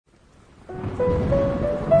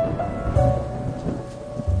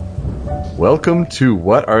Welcome to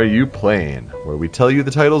What Are You Playing, where we tell you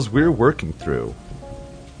the titles we're working through.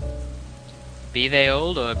 Be they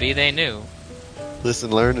old or be they new.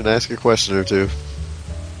 Listen, learn, and ask a question or two.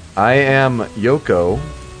 I am Yoko,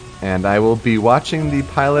 and I will be watching the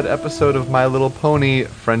pilot episode of My Little Pony,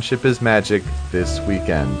 Friendship is Magic, this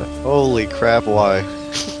weekend. Holy crap, why?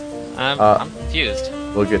 I'm confused.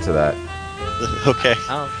 We'll get to that. Okay.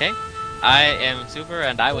 Okay. I am Super,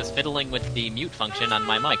 and I was fiddling with the mute function on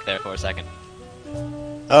my mic there for a second.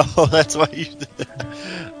 Oh, that's why you did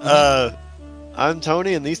that. I'm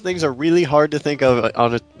Tony, and these things are really hard to think of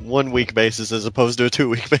on a 1 week basis as opposed to a 2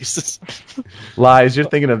 week basis. Lies, you're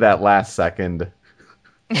thinking of that last second.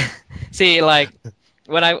 See, like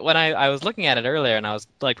when I was looking at it earlier, and I was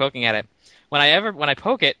like poking at it. When I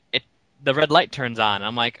poke it, the red light turns on.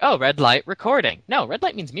 I'm like, oh, red light recording. No, red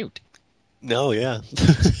light means mute. No, yeah.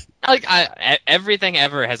 Like everything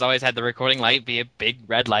ever has always had the recording light be a big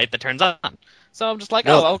red light that turns on. So I'm just like,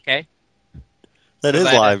 No. oh, okay. That is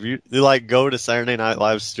Glad live. You like go to Saturday Night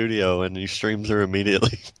Live studio and you stream through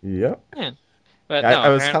immediately. Yep. Yeah. But I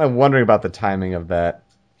was kind of wondering about the timing of that.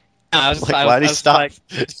 Why'd he stop?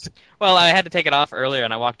 Well, I had to take it off earlier,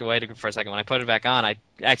 and I walked away for a second. When I put it back on, I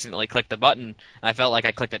accidentally clicked the button, and I felt like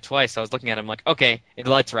I clicked it twice. So I was looking at it, I'm like, okay, the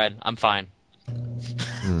light's red. I'm fine.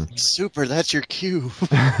 Super, that's your cue.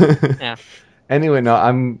 Yeah. Anyway,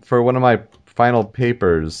 no, for one of my final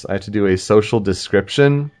papers, I had to do a social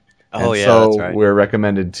description. Oh, and yeah, so that's right. we're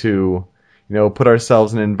recommended to, put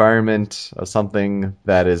ourselves in an environment of something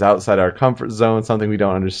that is outside our comfort zone, something we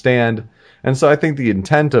don't understand. And so I think the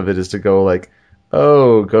intent of it is to go like,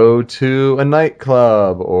 oh, go to a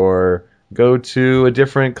nightclub or go to a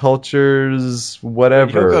different culture's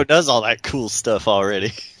whatever. Yoko does all that cool stuff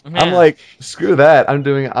already. I'm like, screw that. I'm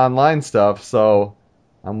doing online stuff, so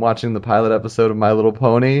I'm watching the pilot episode of My Little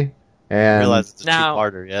Pony. I And realize it's a Now-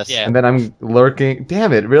 two-parter, yes. yeah. and then I'm lurking.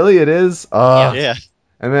 Damn it, really? It is? Yeah.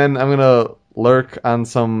 And then I'm going to lurk on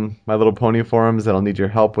some My Little Pony forums that I'll need your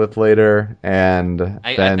help with later, and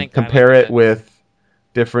I then think I compare would do it that. with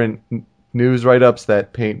different news write-ups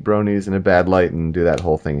that paint bronies in a bad light and do that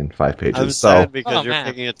whole thing in 5 pages. I'm so, sad because Oh, you're man.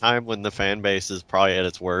 picking a time when the fan base is probably at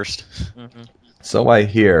its worst. Mhm. so I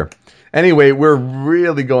hear. Anyway, we're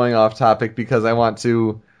really going off topic because I want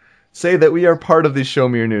to say that we are part of the Show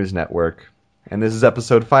Me Your News Network. And this is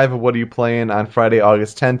episode 5 of What Are You Playing on Friday,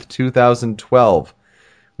 August 10th, 2012.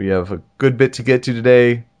 We have a good bit to get to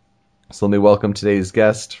today, so let me welcome today's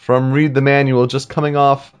guest from Read the Manual, just coming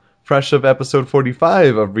off fresh of episode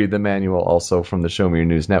 45 of Read the Manual, also from the Show Me Your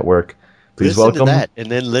News Network. Please Listen welcome. to that, and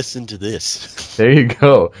then listen to this. There you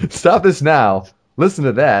go. Stop this now. Listen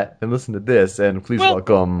to that, and listen to this, and please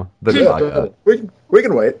welcome the Gaga. We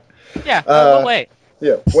can wait. Yeah. We'll wait.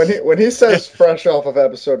 Yeah, when he says fresh off of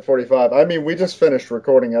episode 45, I mean we just finished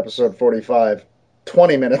recording episode 45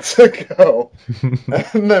 20 minutes ago,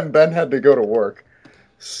 and then Ben had to go to work.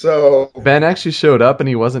 So Ben actually showed up, and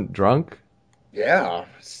he wasn't drunk. yeah,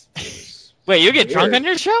 Wait, you get drunk Weird. on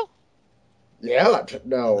your show? yeah,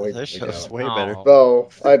 no, we That show's don't. way better. Oh.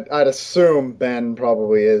 Though I'd assume Ben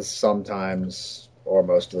probably is sometimes or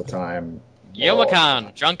most of the time.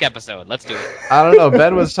 Yomacan, drunk episode. Let's do it. I don't know.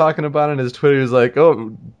 Ben was talking about it on his Twitter. He was like,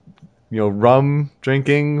 "Oh, rum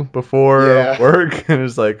drinking before Yeah. work," and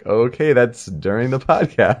it's like, "Okay, that's during the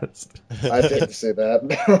podcast." I didn't see that.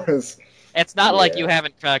 That was- It's not like Yeah. you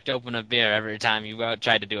haven't cracked open a beer every time you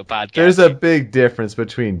tried to do a podcast. There's a big difference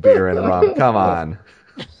between beer and rum. Come on.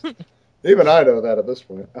 Even I know that at this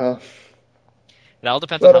point. It all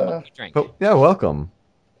depends But, on how much you drink. But yeah, welcome.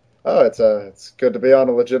 It's good to be on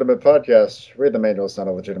a legitimate podcast. Read the Manual is not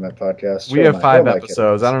a legitimate podcast. We Who have am I 5 kidding?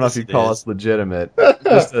 episodes. I don't know if Yes, you it call is. us legitimate.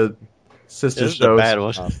 Just a sister This is show. the bad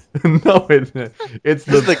one. No, it's This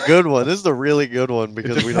is the good one. This is the really good one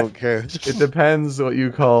because we don't care. It depends what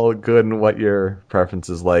you call good and what your preference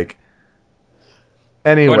is like.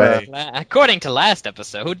 Anyway, According to last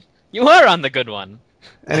episode, you are on the good one.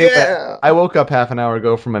 Yeah. I woke up half an hour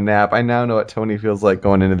ago from a nap. I now know what Tony feels like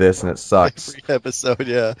going into this, and it sucks. Every episode,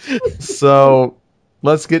 yeah. So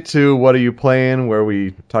let's get to What Are You Playing, where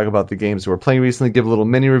we talk about the games we're playing recently, give a little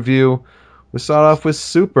mini review. We start off with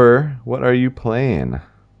Super. What are you playing?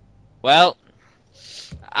 Well,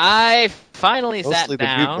 I finally sat Mostly the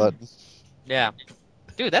mute down. button. Yeah.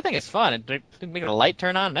 Dude, that thing is fun. It making a light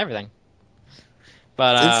turn on and everything.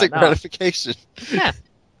 But Instant no. gratification. Yeah.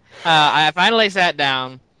 I finally sat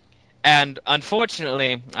down, and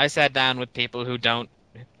unfortunately, I sat down with people who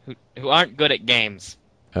aren't good at games.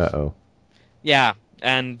 Uh-oh. Yeah,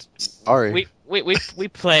 and Sorry. we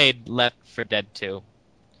played Left 4 Dead 2,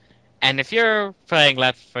 And if you're playing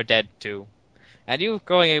Left 4 Dead 2, and you're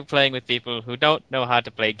going and playing with people who don't know how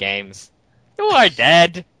to play games, you are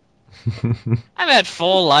dead. I'm at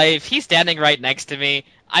full life. He's standing right next to me.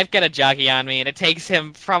 I've got a jockey on me, and it takes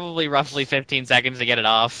him probably roughly 15 seconds to get it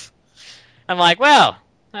off. I'm like, well,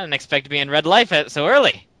 I didn't expect to be in red life so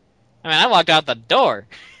early. I mean, I walked out the door.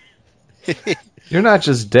 You're not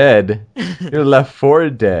just dead. You're Left 4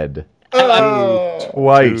 Dead. Oh.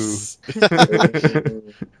 Twice.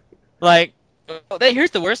 Like,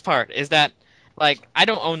 here's the worst part, is that, like, I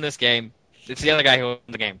don't own this game. It's the other guy who owns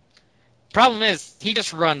the game. Problem is, he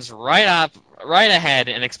just runs right ahead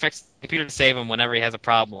and expects the computer to save him whenever he has a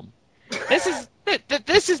problem. This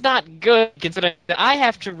is not good, considering that I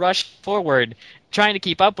have to rush forward trying to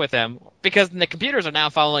keep up with him, because the computers are now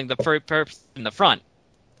following the person in the front.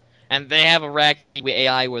 And they have a wacky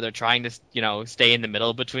AI where they're trying to, stay in the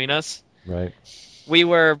middle between us. Right. We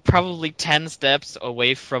were probably 10 steps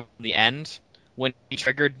away from the end when he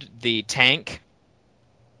triggered the tank.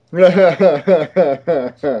 And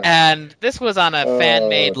this was on a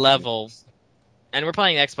fan-made level. And we're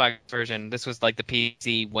playing the Xbox version. This was like the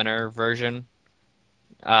PC winner version.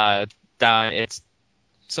 It's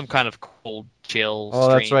some kind of cold chill Oh,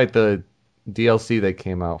 stream. that's right. The DLC that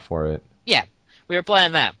came out for it. Yeah, we were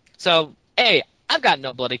playing that. So, hey, I've got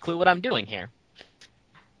no bloody clue what I'm doing here.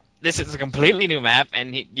 This is a completely new map,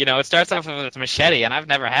 and it starts off with a machete, and I've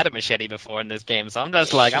never had a machete before in this game, so I'm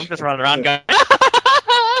just running around going,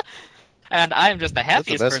 and I'm just the That's the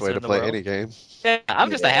happiest best person way to in the play world. any game. Yeah,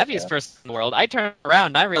 I'm just the happiest person in the world. I turn around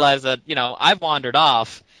and I realize that, I've wandered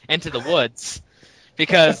off into the woods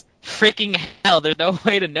because freaking hell, there's no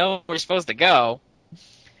way to know where we're supposed to go.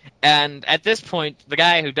 And at this point, the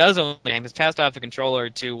guy who does own the game has passed off the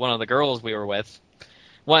controller to one of the girls we were with.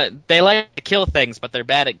 They like to kill things, but they're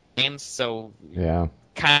bad at games, so Yeah.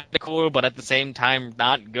 kind of cool, but at the same time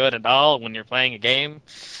not good at all when you're playing a game.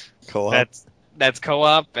 Co-op. That's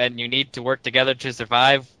co-op, and you need to work together to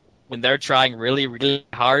survive when they're trying really, really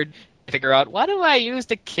hard to figure out, what do I use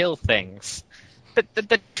to kill things?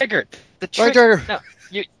 The trigger. The trigger. No,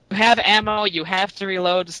 you have ammo, you have to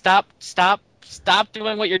reload. Stop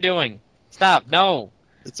doing what you're doing. Stop. No.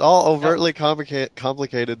 It's all overtly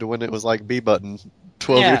complicated to when it was like B button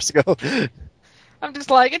 12 years ago. I'm just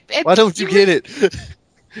like, Why don't you get it?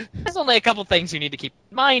 There's only a couple things you need to keep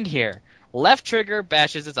in mind here. Left trigger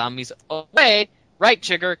bashes the zombies away. Right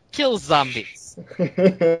trigger kills zombies.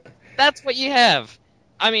 That's what you have.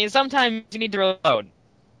 I mean, sometimes you need to reload.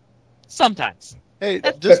 Sometimes. Hey,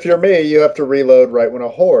 If you're me, you have to reload right when a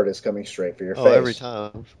horde is coming straight for your face. every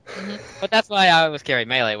time. But that's why I always carry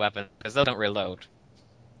melee weapons, because those don't reload.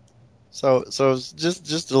 So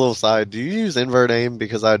just a little side. Do you use invert aim?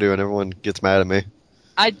 Because I do, and everyone gets mad at me.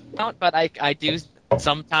 I don't, but I do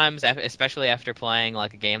sometimes, especially after playing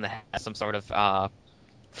like a game that has some sort of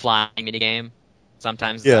flying minigame.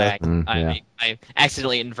 Sometimes Yeah. I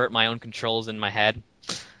accidentally invert my own controls in my head.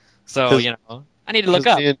 So, I need to look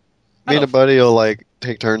up. Me and a buddy will like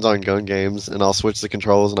take turns on gun games, and I'll switch the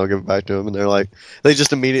controls, and I'll give it back to them, and they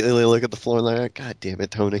just immediately look at the floor and they're like, "God damn it,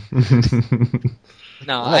 Tony!"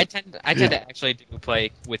 No, I tend to actually do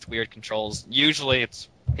play with weird controls. Usually it's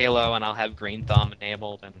Halo, and I'll have Green Thumb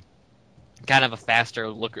enabled, and kind of a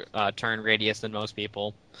faster turn radius than most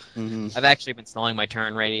people. Mm-hmm. I've actually been slowing my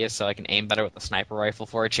turn radius so I can aim better with the sniper rifle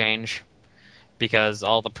for a change, because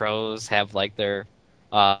all the pros have like their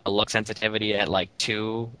look sensitivity at like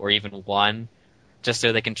 2 or even 1, just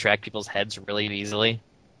so they can track people's heads really easily.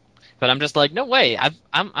 But I'm just like, no way.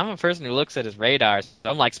 I'm a person who looks at his radar. So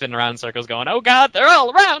I'm like spinning around in circles, going, "Oh God, they're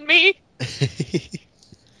all around me."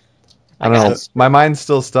 I don't know. My mind's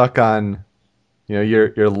still stuck on,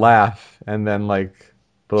 your laugh, and then like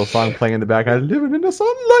the little song playing in the background. Living in the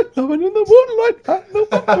sunlight, living in the moonlight. I know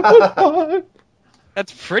what I would find.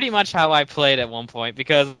 That's pretty much how I played at one point,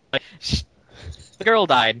 because the girl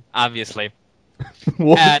died, obviously.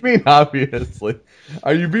 What do you mean, obviously?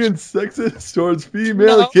 Are you being sexist towards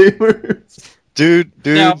female gamers? Dude,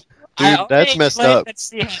 No, that's messed up. That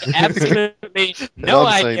she had absolutely no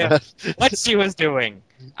idea what she was doing.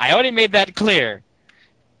 I already made that clear.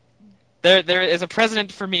 There is a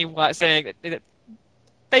precedent for me saying that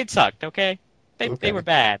they'd sucked. Okay, they were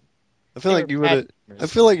bad. I feel like you would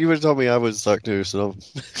have told me I would suck too. So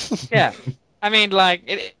yeah, I mean, like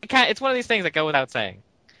it's one of these things that go without saying.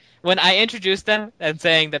 When I introduced them and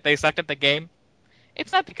saying that they sucked at the game,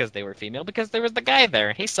 it's not because they were female, because there was the guy there,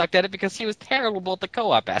 and he sucked at it because he was terrible at the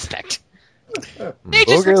co-op aspect. They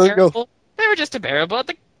just were terrible. They were just terrible at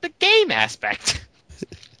the game aspect.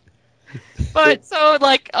 But so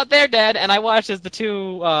like they're dead, and I watched as the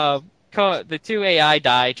two the two AI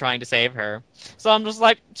die trying to save her. So I'm just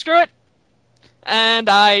like, screw it. And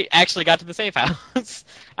I actually got to the safe house.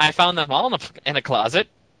 I found them all in a closet,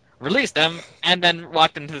 released them, and then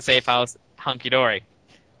walked into the safe house hunky dory.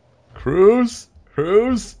 Cruz?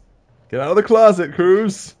 Get out of the closet,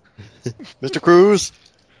 Cruz. Mr. Cruz,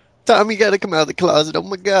 Tommy got to come out of the closet. Oh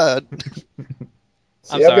my God.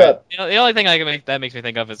 See, I'm sorry. The only thing that makes me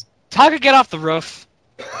think of is Taka, get off the roof.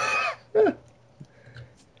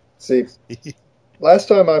 See, last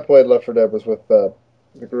time I played Left 4 Dead was with the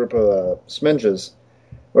group of Sminges.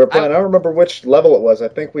 We were playing. I don't remember which level it was. I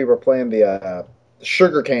think we were playing the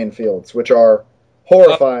sugarcane fields, which are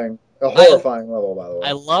horrifying. A horrifying level, by the way.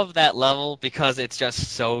 I love that level because it's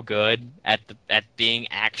just so good at being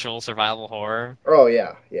actual survival horror. Oh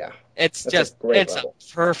yeah. It's That's it's level.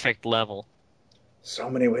 a perfect level. So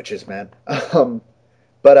many witches, man.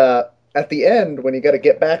 But at the end, when you got to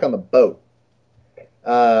get back on the boat,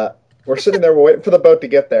 we're sitting there, we're waiting for the boat to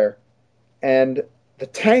get there, and the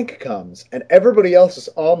tank comes, and everybody else is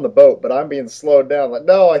on the boat, but I'm being slowed down. Like,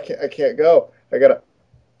 no, I can't go.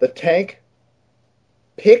 The tank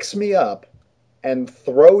picks me up and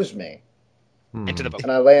throws me into the boat,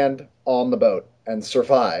 and I land on the boat and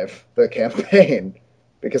survive the campaign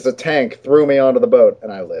because the tank threw me onto the boat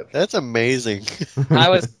and I lived. That's amazing. I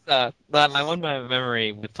was my one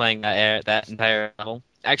memory with playing that entire level.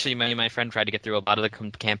 Actually, me and my friend tried to get through a lot of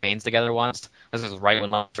the campaigns together once. This was right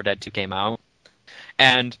when Left 4 Dead 2 came out,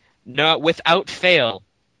 and no, without fail,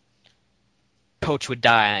 Coach would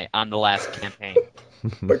die on the last campaign.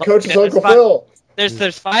 But Coach is Uncle Phil.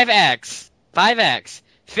 There's 5 acts. 5 acts.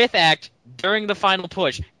 5th act, during the final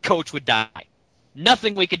push, Coach would die.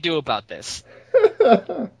 Nothing we could do about this.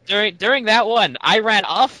 During that one, I ran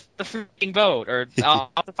off the freaking boat, or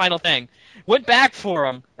off the final thing, went back for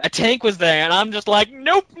him, a tank was there, and I'm just like,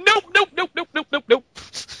 nope.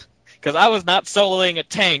 Because I was not soloing a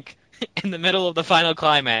tank in the middle of the final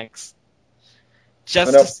climax.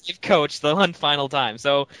 Just to save Coach the one final time.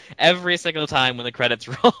 So every single time when the credits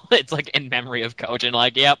roll, it's like in memory of Coach, and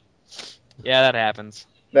like, yep, yeah, that happens.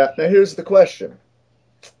 Now here's the question: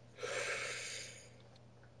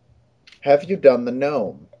 have you done the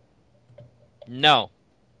gnome? No.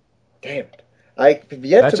 Damn it! I've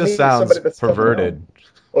yet That to just meet sounds somebody that's done the perverted. gnome.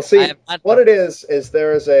 Well, see, what it is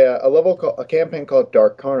there is a campaign called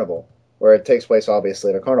Dark Carnival, where it takes place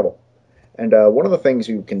obviously at a carnival, and one of the things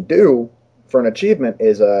you can do for an achievement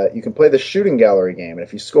is you can play the shooting gallery game, and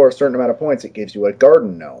if you score a certain amount of points, it gives you a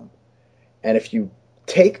garden gnome. And if you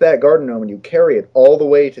take that garden gnome and you carry it all the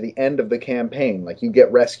way to the end of the campaign, like you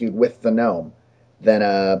get rescued with the gnome, then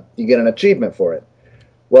you get an achievement for it.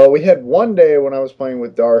 Well, we had one day when I was playing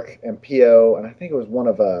with Dark and P.O., and I think it was one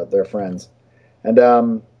of their friends, and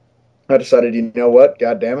I decided, you know what,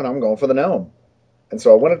 God damn it, I'm going for the gnome. And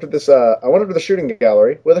so I went up to the shooting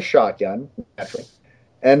gallery with a shotgun, naturally.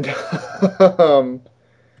 And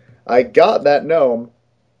I got that gnome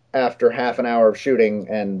after half an hour of shooting,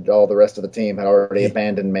 and all the rest of the team had already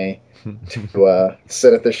abandoned me to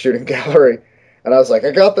sit at the shooting gallery. And I was like,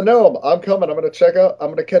 I got the gnome. I'm coming. I'm going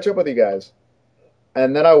to catch up with you guys.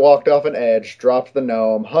 And then I walked off an edge, dropped the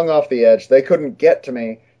gnome, hung off the edge. They couldn't get to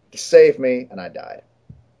me to save me, and I died.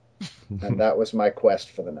 And that was my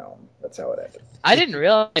quest for the gnome. That's how it ended. I didn't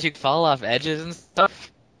realize you could fall off edges and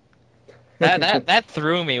stuff. That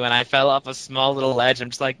threw me when I fell off a small little ledge. I'm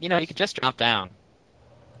just like, you could just drop down.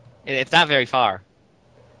 It's not very far.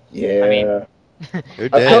 Yeah. I mean,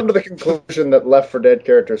 I've come to the conclusion that Left 4 Dead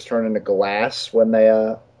characters turn into glass when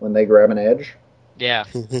they grab an edge. Yeah.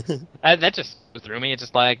 That just threw me. It's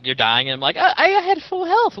just like, you're dying, and I'm like, I had full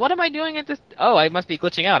health. What am I doing at this? Oh, I must be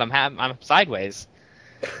glitching out. I'm sideways.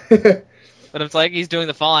 But it's like he's doing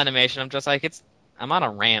the fall animation. I'm just like, I'm on a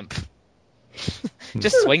ramp.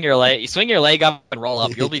 Just swing your leg up and roll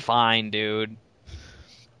up. You'll be fine, dude.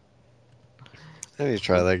 I need to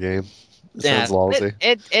try that game. It Yeah, sounds lousy.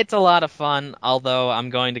 It's a lot of fun, although I'm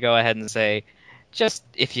going to go ahead and say, just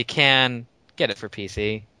if you can, get it for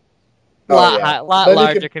PC. Lot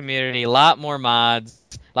larger community, lot more mods,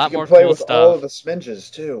 lot more cool stuff. You can play with all of the Sminges,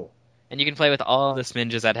 too. And you can play with all of the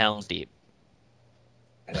Sminges at Helm's Deep.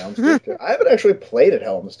 At Helm's Deep, too. I haven't actually played at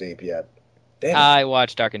Helm's Deep yet. Damn it. I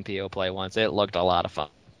watched Dark and P.O. play once. It looked a lot of fun.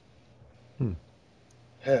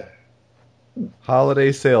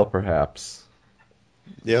 Holiday sale, perhaps.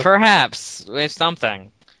 Yep. Perhaps, with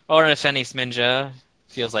something. Or if any Sminja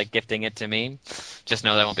feels like gifting it to me, just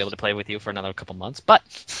know that I won't be able to play with you for another couple months, but...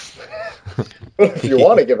 If you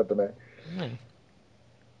want to give it to me.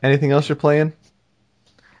 Anything else you're playing?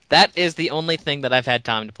 That is the only thing that I've had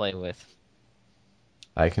time to play with.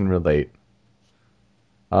 I can relate.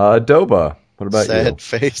 Doba, What about Sad you?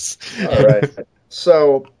 face. All right.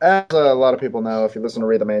 So, as a lot of people know, if you listen to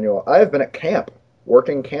Read the Manual, I have been at camp,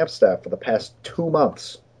 working camp staff for the past 2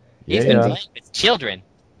 months. He's Yeah. been playing with children.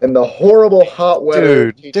 In the horrible hot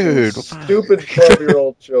weather, Dude, teaching dude. stupid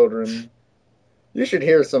 12-year-old children. You should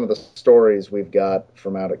hear some of the stories we've got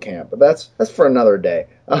from out at camp, but that's for another day.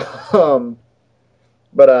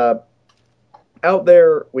 But out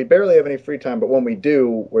there, we barely have any free time. But when we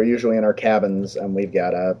do, we're usually in our cabins, and we've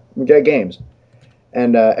got games.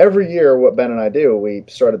 And every year, what Ben and I do, we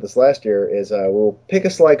started this last year, is we'll pick a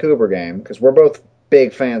Sly Cooper game because we're both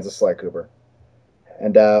big fans of Sly Cooper,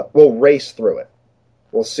 and we'll race through it.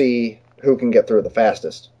 We'll see who can get through it the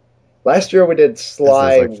fastest. Last year we did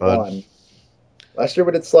Sly like fun. 1. Last year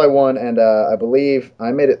we did Sly 1, and I believe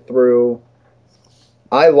I made it through.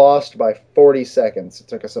 I lost by 40 seconds. It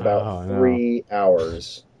took us about Oh, no. 3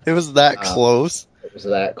 hours. It was that close. It was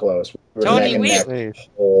that close. We were Tony, neck and we- neck Hey, the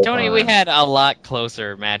whole Tony, we time. had a lot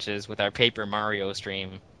closer matches with our Paper Mario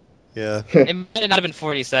stream. yeah. It might not have been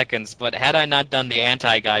 40 seconds, but had I not done the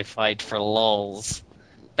anti-guy fight for lulz,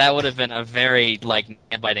 that would have been a very,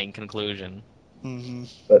 nail-biting conclusion. hmm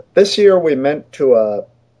But this year we meant to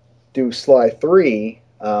do Sly 3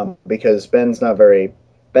 because Ben's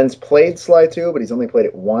played Sly 2, but he's only played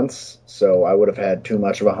it once, so I would have had too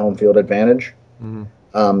much of a home field advantage.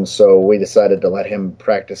 Mhm. So we decided to let him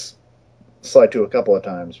practice Sly 2 a couple of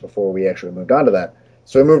times before we actually moved on to that.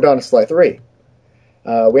 So we moved on to Sly 3.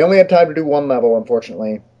 We only had time to do one level,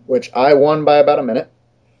 unfortunately, which I won by about a minute.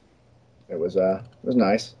 It was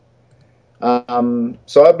nice.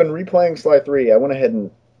 So I've been replaying Sly 3. I went ahead and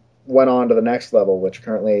went on to the next level, which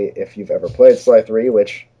currently, if you've ever played Sly 3,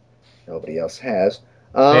 which nobody else has.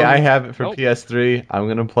 Hey, I have it for nope. PS3. I'm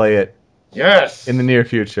gonna play it Yes! in the near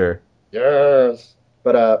future. Yes!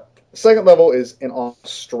 But the second level is in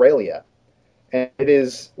Australia, and it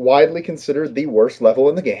is widely considered the worst level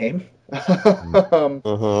in the game.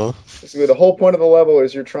 Uh-huh. Basically, the whole point of the level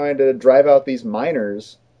is you're trying to drive out these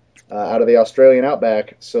miners out of the Australian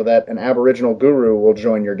outback so that an Aboriginal guru will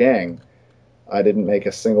join your gang. I didn't make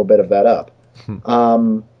a single bit of that up.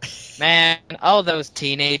 Man, all those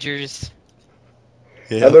teenagers.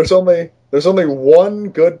 Yeah. And there's only one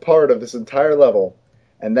good part of this entire level,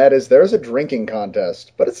 and that is there's a drinking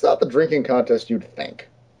contest, but it's not the drinking contest you'd think.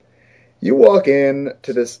 You walk in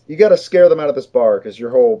to this, you got to scare them out of this bar because your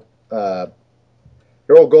whole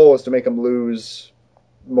goal is to make them lose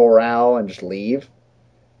morale and just leave.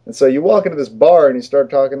 And so you walk into this bar and you start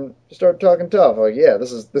talking tough, like, yeah,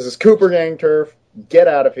 this is Cooper Gang turf. Get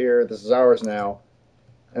out of here. This is ours now.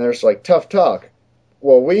 And they're just like, tough talk.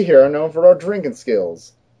 Well, we here are known for our drinking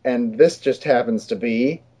skills, and this just happens to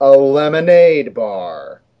be a lemonade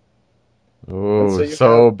bar. Ooh, so you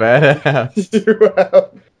so badass.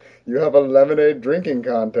 you have a lemonade drinking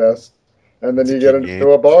contest, and then It's a you get good into game.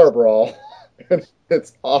 a bar brawl, and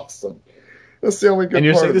it's awesome. That's the only good And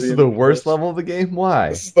you're part saying of this is being the in worst this. level of the game? Why?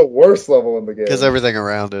 This is the worst level in the game. Because everything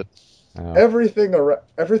around it. Oh.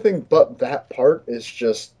 Everything but that part is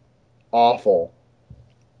just awful.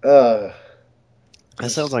 That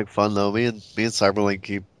sounds like fun though. Me and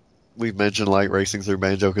Cyberlink we've mentioned like racing through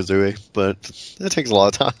Banjo Kazooie, but it takes a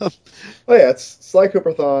lot of time. Oh yeah, it's Sly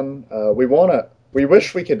Cooper-thon. We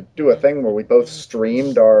wish we could do a thing where we both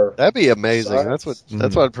streamed our. That'd be amazing. Sides.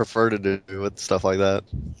 That's what I'd prefer to do with stuff like that.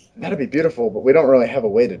 That'd be beautiful, but we don't really have a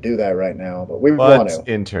way to do that right now. But we want But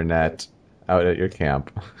to. internet out at your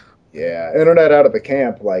camp. Yeah, internet out of the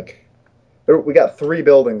camp. We got 3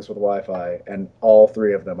 buildings with Wi-Fi, and all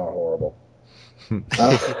 3 of them are horrible.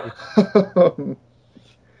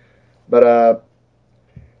 But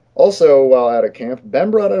also, while out at camp,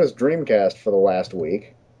 Ben brought out his Dreamcast for the last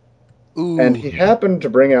week, Ooh. and he happened to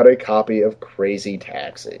bring out a copy of Crazy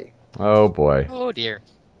Taxi. Oh boy. Oh dear.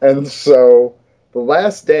 And so, the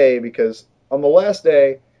last day, because on the last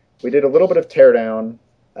day, we did a little bit of teardown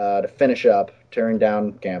to finish up, tearing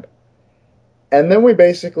down camp. And then we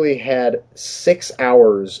basically had 6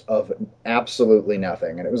 hours of absolutely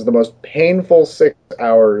nothing. And it was the most painful 6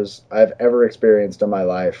 hours I've ever experienced in my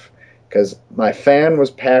life. Because my fan was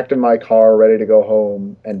packed in my car, ready to go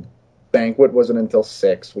home, and banquet wasn't until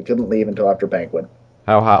 6. We couldn't leave until after banquet.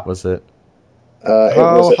 How hot was it?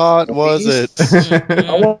 How hot at was least- it?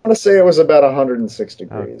 I want to say it was about 106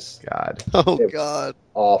 degrees. God. Oh It- God.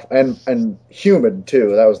 Off and humid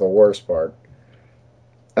too. That was the worst part.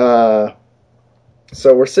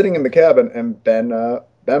 So we're sitting in the cabin, and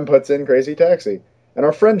Ben puts in Crazy Taxi, and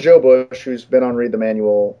our friend Joe Bush, who's been on Read the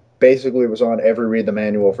Manual, basically was on every Read the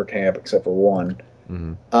Manual for camp except for one.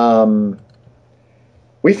 Mhm.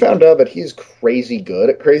 We found out that he's crazy good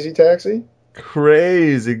at Crazy Taxi.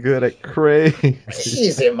 Crazy good at crazy.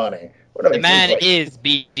 Easy money. The man is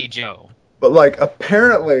BD Joe. But like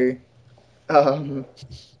apparently,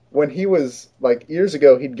 when he was like years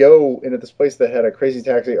ago, he'd go into this place that had a Crazy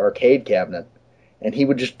Taxi arcade cabinet, and he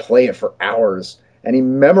would just play it for hours. And he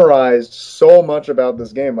memorized so much about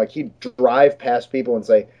this game. Like he'd drive past people and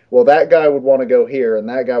say, "Well, that guy would want to go here, and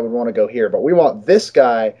that guy would want to go here, but we want this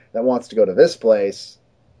guy that wants to go to this place."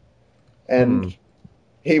 And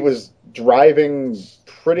he was driving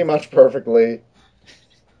pretty much perfectly.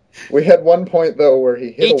 We had one point though where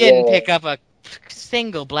he hit a wall. He didn't pick up a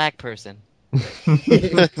single black person.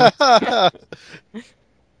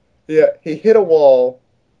 Yeah, he hit a wall,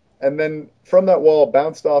 and then from that wall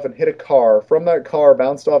bounced off and hit a car. From that car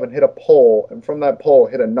bounced off and hit a pole, and from that pole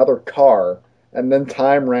hit another car, and then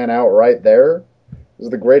time ran out right there. It was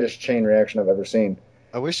the greatest chain reaction I've ever seen.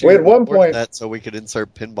 I wish We you had one point that so we could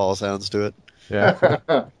insert pinball sounds to it. Yeah.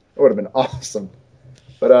 it would have been awesome.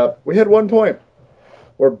 But we had one point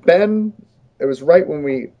where Ben, it was right when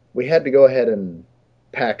we had to go ahead and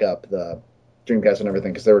pack up the Dreamcast and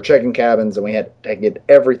everything because they were checking cabins and we had to get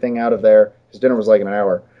everything out of there because dinner was like in an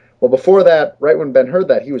hour. Well, before that, right when Ben heard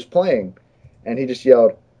that, he was playing and he just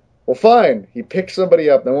yelled, "Well, fine." He picked somebody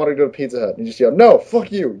up and wanted to go to Pizza Hut and he just yelled, "No,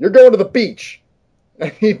 fuck you. You're going to the beach."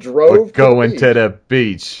 And he drove We're going to the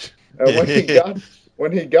beach. And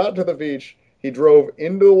when he got to the beach, he drove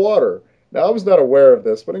into the water. Now, I was not aware of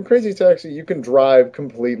this, but in Crazy Taxi, you can drive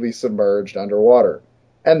completely submerged underwater.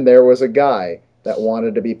 And there was a guy that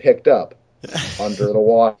wanted to be picked up under the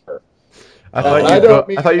water. I thought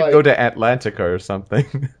you'd go to Atlantica or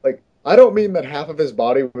something. Like, I don't mean that half of his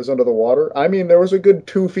body was under the water. I mean there was a good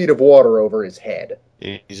 2 feet of water over his head.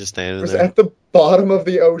 He's just It standing was there. at the bottom of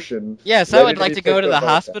the ocean. Yes, I ready would like be to go picked to the up by a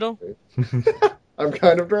hospital. taxi. I'm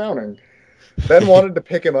kind of drowning. Ben wanted to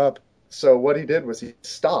pick him up, so what he did was he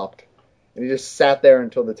stopped, and he just sat there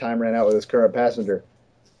until the time ran out with his current passenger.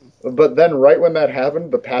 But then right when that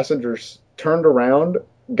happened, the passengers turned around,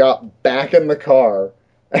 got back in the car,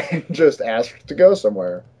 and just asked to go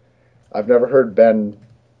somewhere. I've never heard Ben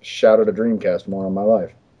shout at a Dreamcast more in my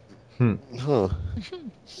life. Huh.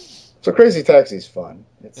 So Crazy Taxi's fun.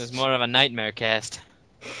 It was more of a nightmare cast.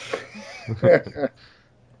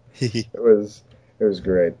 It was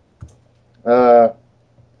great. All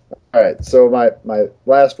right, so my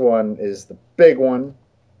last one is the big one.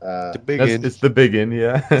 The big It's the biggin,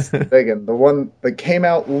 yeah. Big one, the one that came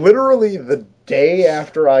out literally the day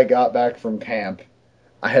after I got back from camp.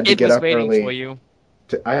 I had to It get was up waiting early. for you.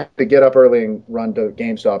 I had to get up early and run to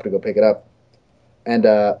GameStop to go pick it up. And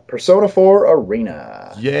Persona 4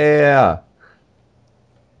 Arena. Yeah.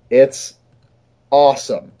 It's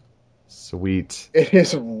awesome. Sweet. It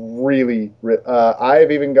is really. I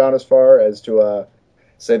have even gone as far as to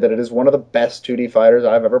say that it is one of the best 2D fighters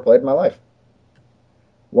I've ever played in my life.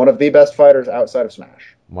 One of the best fighters outside of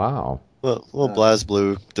Smash. Wow. Well,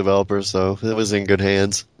 BlazBlue developers, so it was in good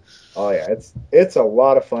hands. Oh yeah, it's a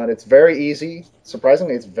lot of fun. It's very easy.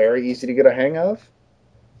 Surprisingly, it's very easy to get a hang of.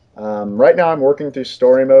 Right now, I'm working through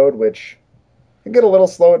story mode, which can get a little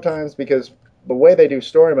slow at times because the way they do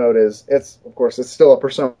story mode is it's still a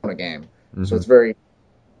Persona game, so it's very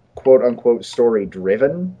quote unquote story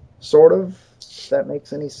driven, sort of. If that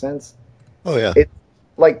makes any sense. Oh yeah. It's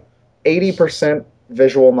like 80%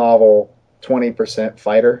 visual novel, 20%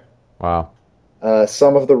 fighter. Wow.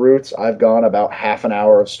 Some of the routes, I've gone about half an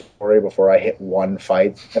hour of story before I hit one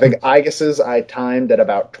fight. I think Aegis's I timed at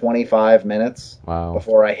about 25 minutes Wow.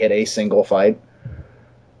 before I hit a single fight.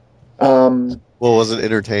 Well, was it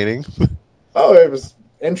entertaining? Oh, it was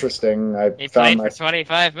interesting. He played for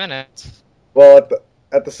 25 minutes. Well,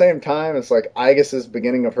 at the same time, it's like Aegis's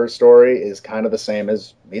beginning of her story is kind of the same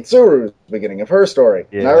as Mitsuru's beginning of her story.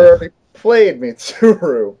 Yeah. And I already played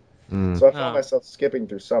Mitsuru, Mm. so I found myself skipping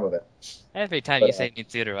through some of it. Every time But, you say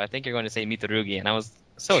Mitsuru, I think you're going to say Mitsurugi, and I was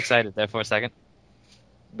so excited there for a second.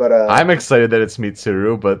 But I'm excited that it's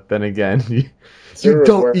Mitsuru, but then again, you Mitsuru's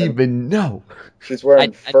don't wearing- even know. She's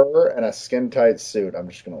wearing I- fur and a skin-tight suit. I'm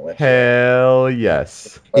just going to let Hell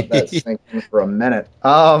yes. let that sink in for a minute.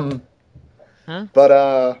 Huh?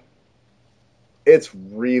 But it's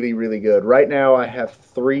really, really good. Right now, I have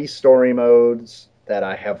 3 story modes that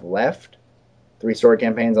I have left. 3 story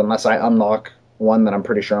campaigns, unless I unlock one that I'm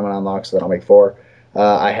pretty sure I'm going to unlock, so that I'll make 4.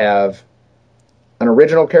 I have an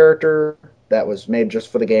original character that was made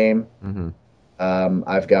just for the game. hmm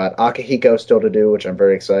I've got Akihiko still to do, which I'm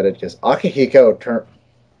very excited because Akihiko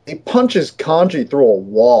he punches Kanji through a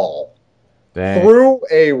wall. Dang. Through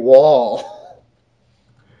a wall.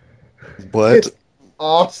 What? It's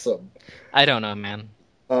awesome. I don't know, man.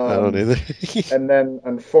 I don't either. And then,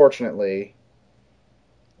 unfortunately,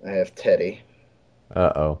 I have Teddy.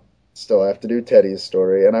 Uh-oh. still have to do Teddy's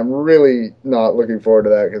story, and I'm really not looking forward to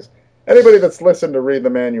that because anybody that's listened to read the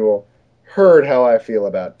manual heard how I feel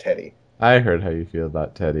about Teddy. I heard how you feel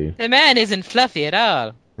about Teddy. The man isn't fluffy at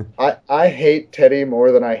all. I hate Teddy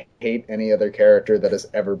more than I hate any other character that has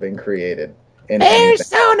ever been created in anything.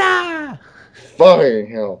 Persona! Fucking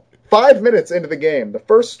hell. 5 minutes into the game, the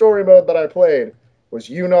first story mode that I played was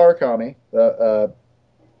Yu Narukami, the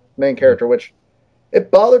main character, which it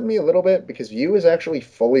bothered me a little bit because Yu is actually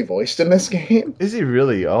fully voiced in this game. Is he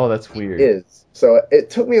really? Oh, that's weird. Is. So it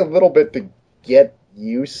took me a little bit to get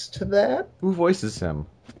used to that. Who voices him?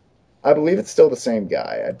 I believe it's still the same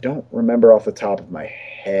guy. I don't remember off the top of my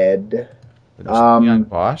head. Jan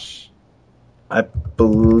Bosch? I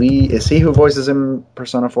believe... Is he who voices him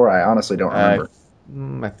Persona 4? I honestly don't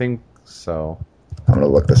remember. I think so. I'm going to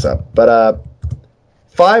look this up. But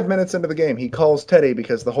 5 minutes into the game, he calls Teddy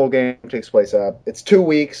because the whole game takes place... it's 2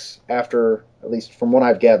 weeks after, at least from what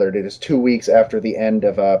I've gathered, it is 2 weeks after the end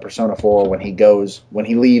of Persona 4 when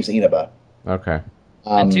he leaves Inaba. Okay.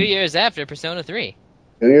 And 2 years after Persona 3.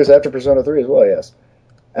 2 years after Persona 3 as well, yes.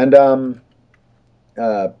 And,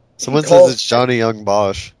 Someone says it's Johnny Young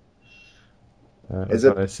Bosch. That's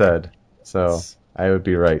what I said. So, I would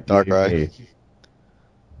be right. Darkrai.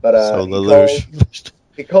 But, So Lelouch.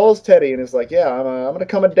 he calls Teddy and is like, yeah, I'm going to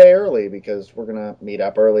come a day early because we're going to meet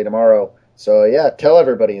up early tomorrow. So, yeah, tell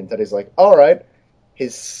everybody. And Teddy's like, all right.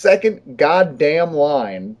 His second goddamn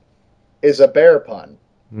line is a bear pun.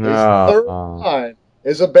 His third line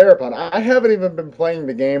is a bear pun. I haven't even been playing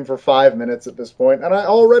the game for 5 minutes at this point, and I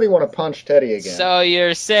already want to punch Teddy again. So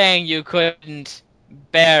you're saying you couldn't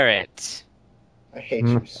bear it? I hate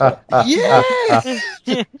you so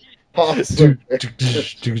Yes! awesome.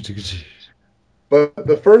 But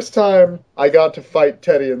the first time I got to fight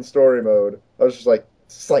Teddy in story mode, I was just like,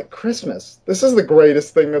 this is like Christmas. This is the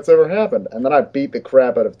greatest thing that's ever happened. And then I beat the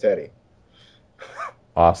crap out of Teddy.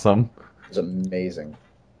 Awesome. It was amazing.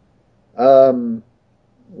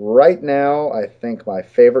 Right now, I think my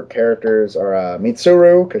favorite characters are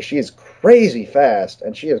Mitsuru, because she is crazy fast,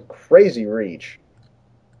 and she has crazy reach.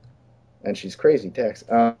 And she's crazy text.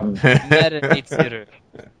 Meta Mitsuru.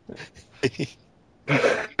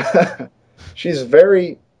 She's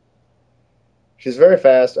very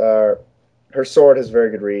fast. Her sword has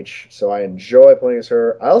very good reach, so I enjoy playing as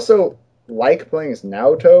her. I also like playing as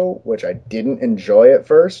Naoto, which I didn't enjoy at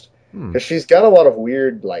first, because she's got a lot of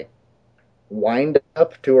weird, like, wind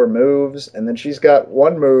up to her moves, and then she's got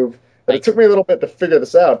one move that it took me a little bit to figure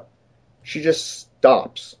this out. She just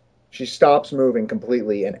stops. She stops moving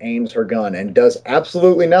completely and aims her gun and does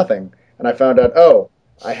absolutely nothing. And I found out,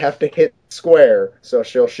 I have to hit square so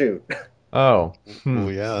she'll shoot. Oh. Oh,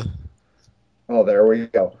 yeah. Oh, there we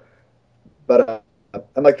go. But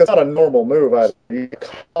I'm like, that's not a normal move. You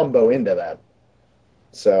combo into that.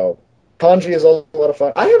 So, Kanji is also a lot of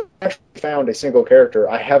fun. I haven't actually found a single character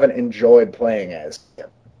I haven't enjoyed playing as.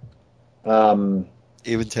 Even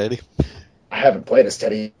Teddy. I haven't played as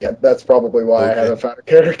Teddy yet. That's probably why I haven't found a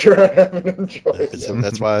character I haven't enjoyed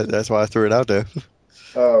yet. That's why I threw it out there.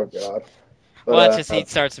 Oh, God. But, Well, it's just he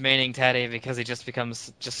starts maining Teddy because he just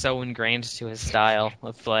becomes just so ingrained to his style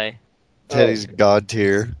of play. Teddy's god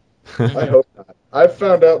tier. I hope not. I've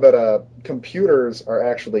found out that computers are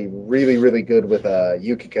actually really, really good with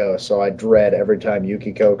Yukiko, so I dread every time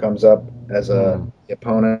Yukiko comes up as a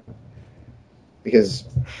opponent. Because,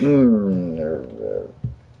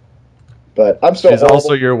 but I'm still. She's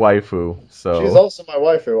also your waifu, so. She's also my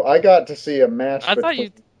waifu. I got to see a match I thought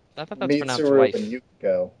between that's pronounced Mitsuru wife. and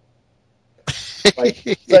Yukiko.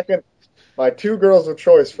 My two girls of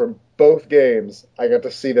choice from both games. I got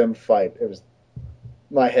to see them fight. It was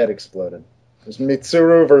my head exploded. It was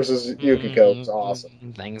Mitsuru versus Yukiko. It was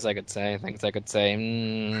awesome. Things I could say. Nope.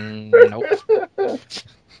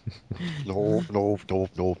 Nope.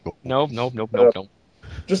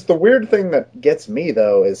 Just the weird thing that gets me,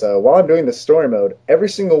 though, is while I'm doing the story mode, every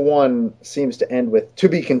single one seems to end with "to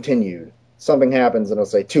be continued." Something happens and it'll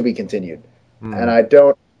say "to be continued," and I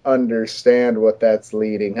don't understand what that's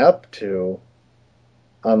leading up to,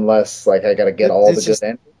 unless like I got to get all the good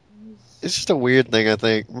endings. It's just a weird thing, I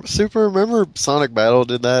think. Remember Sonic Battle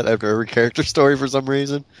did that after every character story for some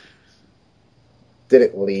reason? Did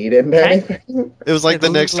it lead into anything? It was like the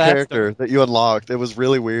next last character that you unlocked. It was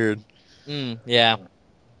really weird. Yeah.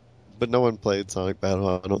 But no one played Sonic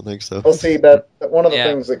Battle, I don't think so. Well, see, that one of the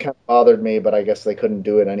things that kind of bothered me, but I guess they couldn't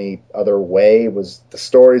do it any other way, was the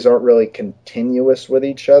stories aren't really continuous with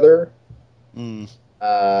each other.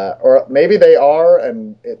 Or maybe they are,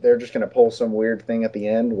 and they're just going to pull some weird thing at the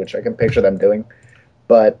end, which I can picture them doing.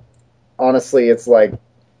 But honestly, it's like,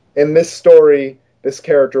 in this story, this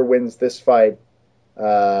character wins this fight,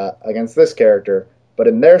 against this character, but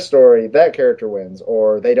in their story, that character wins,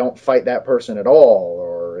 or they don't fight that person at all,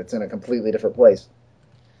 or it's in a completely different place.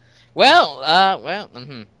 I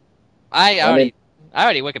I mean,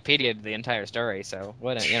 already Wikipedia'd the entire story, so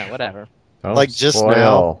whatever. Don't Like, just spoil.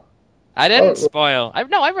 now. I didn't Oh, spoil. I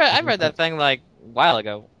read that thing like a while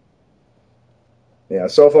ago. yeah.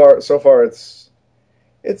 So far, it's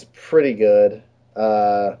pretty good.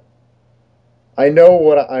 I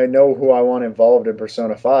know who I want involved in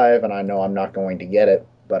Persona 5, and I know I'm not going to get it,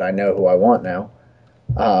 but I know who I want now.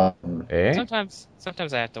 Eh? Sometimes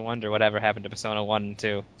I have to wonder whatever happened to Persona 1 and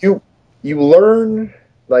 2. You learn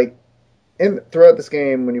like throughout this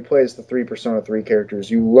game when you play as the three Persona 3 characters,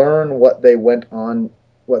 you learn what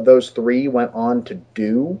those three went on to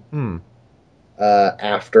do Hmm.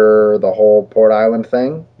 after the whole Port Island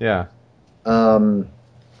thing. Yeah.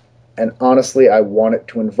 And honestly, I want it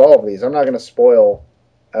to involve these. I'm not going to spoil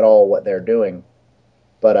at all what they're doing,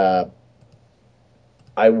 but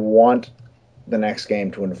I want the next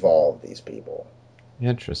game to involve these people.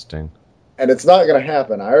 Interesting. And it's not going to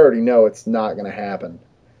happen. I already know it's not going to happen,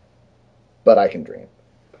 but I can dream.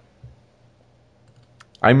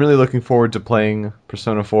 I'm really looking forward to playing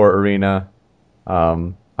Persona 4 Arena.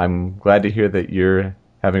 I'm glad to hear that you're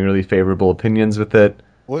having really favorable opinions with it.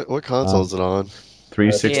 What console is it on?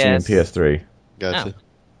 360 and PS. PS3. Gotcha.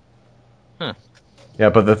 Yeah,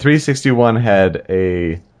 but the 361 had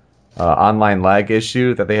a online lag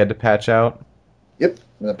issue that they had to patch out. Yep,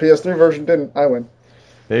 and the PS3 version didn't. I win.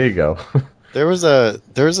 There you go. There was a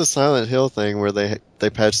Silent Hill thing where they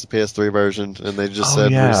patched the PS3 version, and they just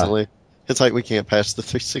said yeah. recently, it's like we can't patch the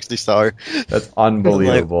 360 star. That's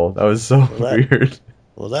unbelievable. That was so weird.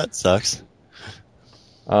 Well, that sucks.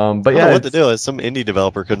 But I don't yeah, know what the deal is. Some indie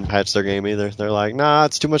developer couldn't patch their game either. They're like, nah,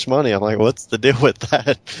 it's too much money. I'm like, what's the deal with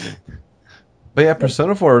that? but yeah,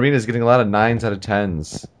 Persona 4 Arena is getting a lot of 9s out of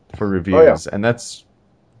 10s for reviews, and that's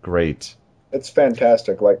great. It's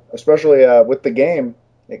fantastic. Like especially with the game,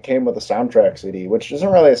 it came with a soundtrack CD, which isn't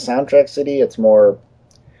really a soundtrack CD. It's more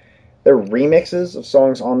they're remixes of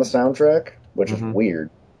songs on the soundtrack, which is weird.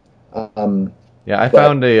 Yeah, I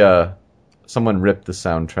found someone ripped the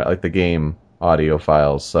soundtrack, like the game audio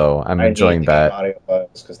files, so I'm enjoying that. Audio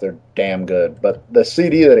files because they're damn good. But the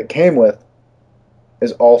CD that it came with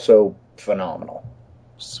is also phenomenal.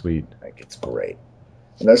 Sweet. Like it's great.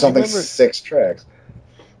 And there's something 6 tracks.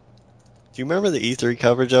 Do you remember the E3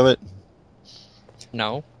 coverage of it?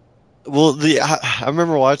 No. Well, I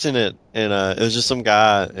remember watching it, and it was just some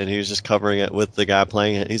guy, and he was just covering it with the guy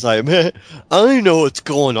playing it. He's like, man, I don't know what's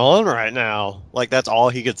going on right now. Like, that's all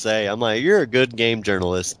he could say. I'm like, you're a good game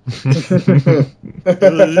journalist.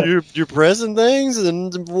 you're pressing things,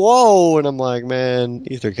 and whoa. And I'm like, man,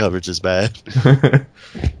 E3 coverage is bad.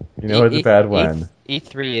 You know it's bad when.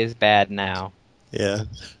 E3 is bad now. Yeah.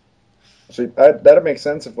 See, that'd make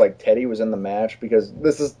sense if like Teddy was in the match because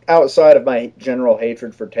this is outside of my general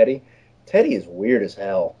hatred for Teddy. Teddy is weird as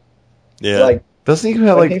hell. Yeah. Like, doesn't he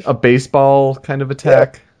have like a baseball kind of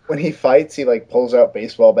attack? Yeah, when he fights, he like pulls out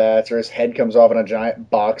baseball bats, or his head comes off in a giant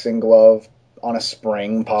boxing glove on a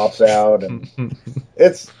spring pops out, and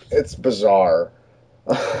it's bizarre.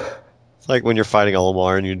 It's like when you're fighting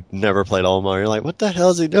Olimar and you never played Olimar. You're like, what the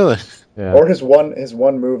hell is he doing? Yeah. Or his one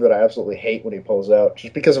move that I absolutely hate when he pulls out,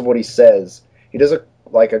 just because of what he says. He does a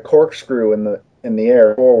corkscrew in the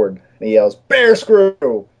air forward, and he yells "bear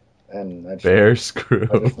screw," and bear screw.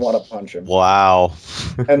 I just want to punch him. Wow.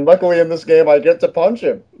 And luckily in this game, I get to punch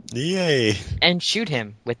him Yay. And shoot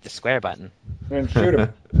him with the square button. and shoot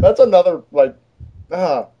him. That's another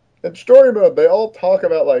in story mode, they all talk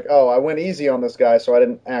about like, oh, I went easy on this guy, so I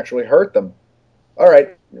didn't actually hurt them. All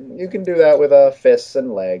right, you can do that with fists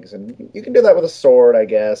and legs, and you can do that with a sword, I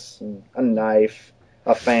guess, and a knife,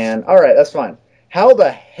 a fan. All right, that's fine. How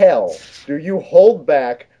the hell do you hold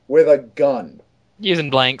back with a gun?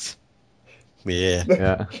 Using blanks. Yeah.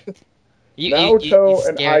 Yeah. Naoto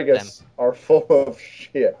and Igus are full of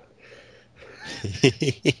shit.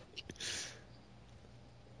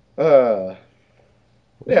 Yeah,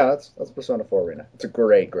 that's Persona 4 Arena. It's a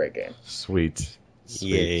great game. Sweet.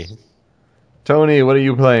 Yay. Tony, what are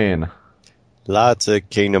you playing? Lots of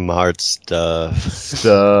Kingdom Hearts stuff. It's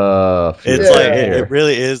Like it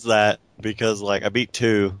really is that because like I beat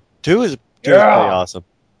 2. 2 is pretty awesome.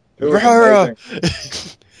 It was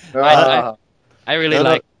amazing. I really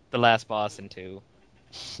like the last boss in 2.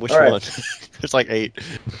 Which All right. one? There's like 8.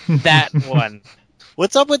 That one.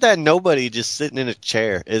 What's up with that nobody just sitting in a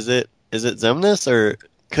chair? Is it Xemnas or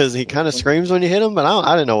because he kind of screams when you hit him? But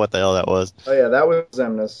I didn't know what the hell that was. Oh yeah, that was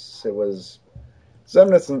Xemnas. It was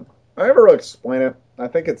Xemnas, and I never really explain it. I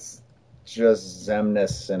think it's just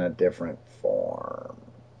Xemnas in a different form.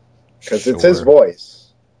 Because it's his Sure.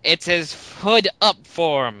 voice. It's his hood up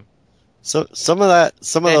form. So some of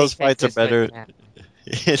those fights are better. Yeah.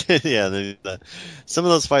 Yeah, some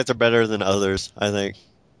of those fights are better than others. I think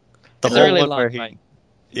the It's a whole really one long where fight.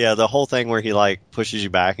 the whole thing where he like pushes you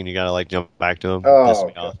back and you gotta like jump back to him pissed Oh,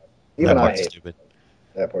 me off. even That I part's hate stupid.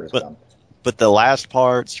 that part is But- dumb. But the last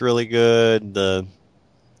part's really good.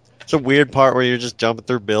 It's a weird part where you're just jumping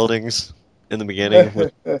through buildings in the beginning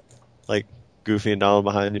with like Goofy and Donald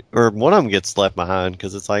behind you, or one of them gets left behind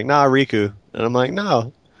because it's like, nah, Riku, and I'm like,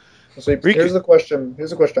 no, See, Riku. here's the question. Here's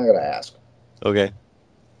the question I gotta ask. Okay,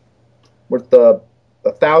 With the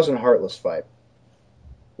 1,000 Heartless fight,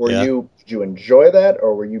 Yeah. did you enjoy that,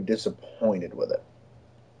 or were you disappointed with it?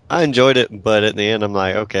 I enjoyed it, but at the end, I'm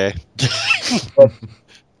like, okay.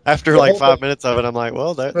 After The like whole 5 minutes of it, I'm like,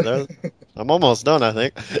 well, I'm almost done, I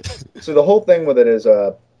think. So the whole thing with it is,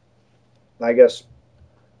 I guess,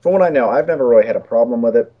 from what I know, I've never really had a problem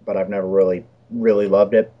with it, but I've never really, really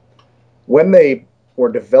loved it. When they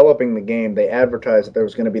were developing the game, they advertised that there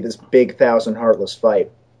was going to be this big 1,000 Heartless fight.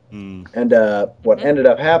 Hmm. And what Mhm. ended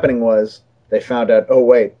up happening was they found out, oh,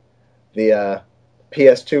 wait, the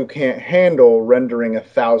PS2 can't handle rendering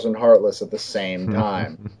 1,000 Heartless at the same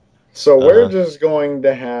time. So we're Uh-huh. just going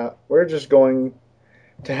to have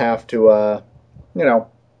to, you know,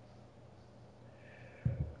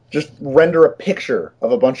 just render a picture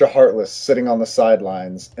of a bunch of Heartless sitting on the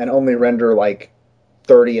sidelines and only render like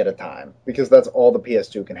 30 at a time because that's all the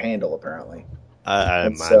PS2 can handle apparently. I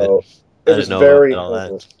And didn't mind it. so I it was didn't know very about all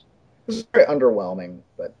that. it was very underwhelming,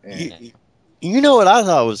 but You know what I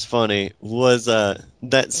thought was funny was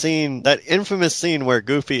that scene, that infamous scene where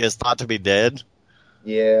Goofy is thought to be dead.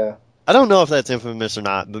 yeah. I don't know if that's infamous or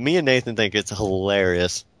not, but me and Nathan think it's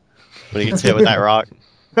hilarious when he gets hit with that rock.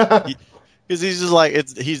 Because he's just like,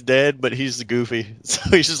 he's dead, but he's Goofy. So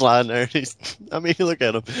he's just lying there. I mean, look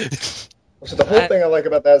at him. So the whole thing I like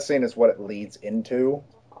about that scene is what it leads into.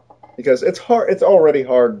 Because it's hard it's already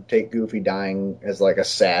hard to take Goofy dying as like a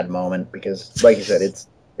sad moment because like you said, it's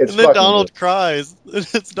And then fucking Donald good. cries.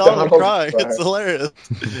 It's Donald Donald crying. cries. It's hilarious.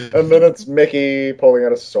 And then it's Mickey pulling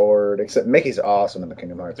out a sword. Except Mickey's awesome in the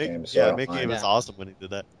Kingdom Hearts games. So I Yeah, don't Mickey mind. was Yeah. awesome when he did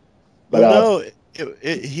that. But, But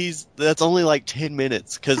no, that's only like 10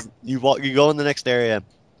 minutes because you go in the next area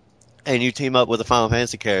and you team up with a Final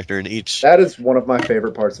Fantasy character in each. That is one of my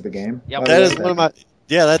favorite parts of the game. Yep. by the That way. is one of my.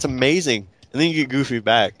 Yeah, that's amazing. And then you get Goofy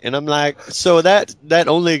back, and I'm like, so that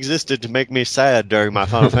only existed to make me sad during my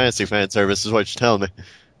Final Fantasy fan service, is what you're telling me.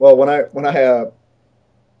 Well, when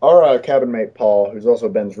our cabin mate Paul, who's also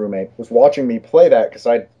Ben's roommate, was watching me play that because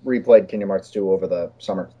I replayed Kingdom Hearts 2 over the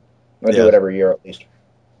summer. I do Yeah. it every year at least.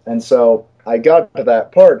 And so I got to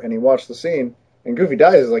that part, and he watched the scene, and Goofy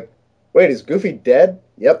dies. He's like, "Wait, is Goofy dead?"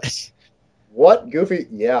 Yep. What? Goofy?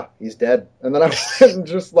 Yeah, he's dead. And then I went and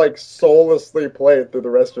just like soullessly played through the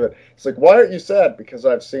rest of it. It's like, why aren't you sad? Because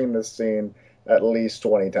I've seen this scene at least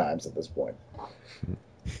 20 times at this point.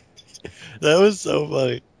 That was so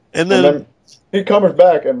funny. And And then, then he comes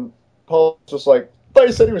back, and Paul's just like, I thought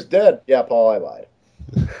you said he was dead. Yeah, Paul, I lied.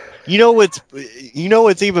 you know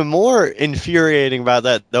what's even more infuriating about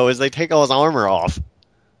that though is they take all his armor off.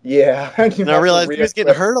 Yeah. And I realized he was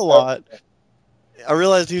getting hurt a lot. I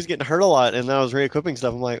realized he was getting hurt a lot, and then I was re-equipping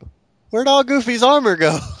stuff. I'm like, where'd all Goofy's armor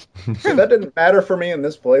go? See, that didn't matter for me in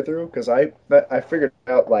this playthrough, because I figured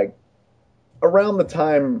out, like, around the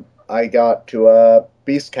time I got to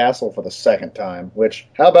Beast Castle for the second time, which,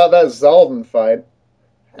 how about that Zaldin fight?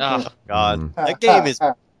 Oh, God,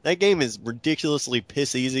 that game is ridiculously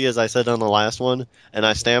piss easy, as I said on the last one, and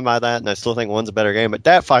I stand by that, and I still think one's a better game. But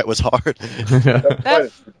that fight was hard.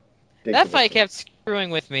 That fight kept screwing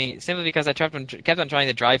with me simply because I kept on trying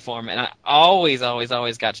the dry form, and I always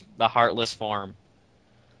got the Heartless form.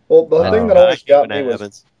 Well, the thing that I always hate got when me that was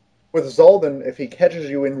happens. with Zaldin, if he catches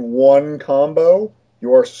you in one combo,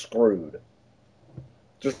 you are screwed.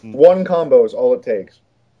 Just one combo is all it takes.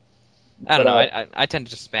 I don't But, know. I tend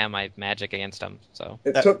to just spam my magic against him. So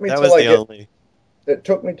It That, took me that till was I the get only. it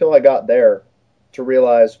took me till I got there to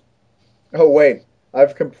realize, oh wait,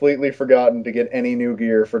 I've completely forgotten to get any new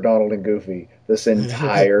gear for Donald and Goofy this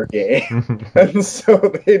entire game. And so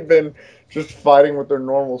they'd been just fighting with their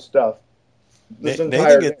normal stuff this Nathan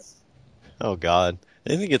entire game. gets. Oh God,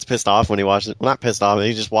 Nathan gets pissed off when he watches. Well, not pissed off.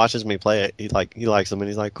 He just watches me play it. He likes them, and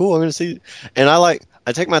he's like, "Cool, I'm gonna see." And I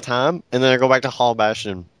take my time, and then I go back to Hall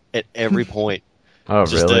Bastion at every point. Oh,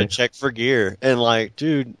 Just really? to check for gear. And like,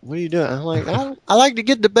 dude, what are you doing? I'm like, I like to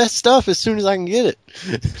get the best stuff as soon as I can get it.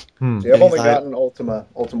 See, I've only He's like- gotten Ultima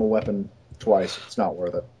weapon twice. It's not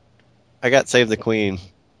worth it. I got Save the Queen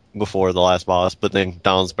before the last boss, but then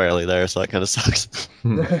Donald's barely there, so that kind of sucks.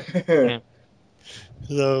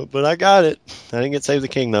 So, but I got it. I didn't get Save the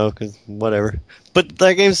King though, because whatever. But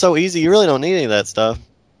that game's so easy, you really don't need any of that stuff.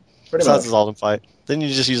 Pretty Besides much. the Zaldin fight. Then you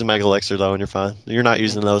just use a Mega Elixir though, and you're fine. You're not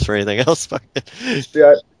using those for anything else. See,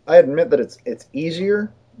 I admit that it's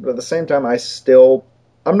easier, but at the same time,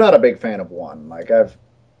 I'm not a big fan of 1. Like I've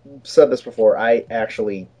said this before, I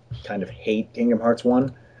actually kind of hate Kingdom Hearts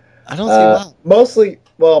 1. I don't see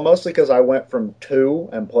why. Mostly because I went from 2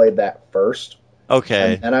 and played that first.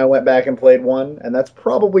 Okay. And I went back and played 1, and that's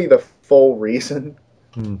probably the full reason.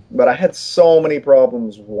 But I had so many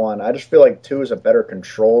problems with 1. I just feel like 2 is a better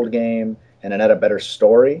controlled game, and it had a better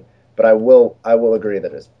story. But I will agree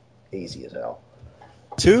that it's easy as hell.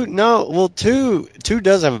 2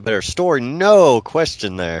 does have a better story, no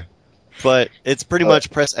question there. But it's pretty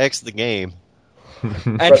much press X the game.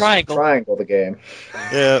 And Press triangle. triangle the game.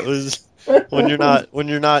 Yeah, it was when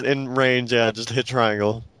you're not in range, yeah, just hit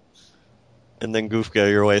triangle. And then goof go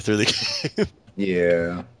your way through the game.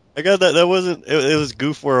 Yeah. I got that. That wasn't. It was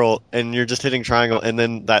Goof World, and you're just hitting triangle, and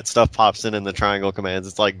then that stuff pops in the triangle commands.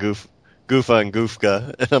 It's like Goofa and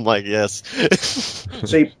Goofka, and I'm like, yes.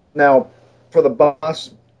 See, now for the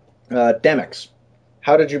boss, Demix.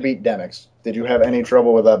 How did you beat Demix? Did you have any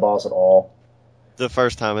trouble with that boss at all? The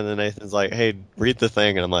first time, and then Nathan's like, "Hey, read the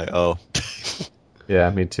thing," and I'm like, "Oh." Yeah,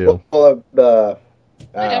 me too. Well,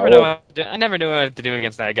 I never know what to do. I never knew what to do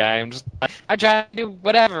against that guy. I tried to do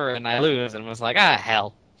whatever, and I lose, and was like,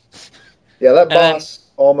 hell. Yeah, that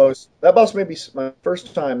boss made me, my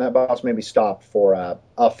first time that boss made me stop for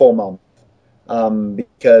a full moment.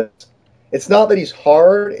 Because it's not that he's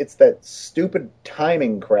hard, it's that stupid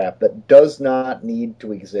timing crap that does not need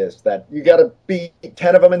to exist. That you gotta beat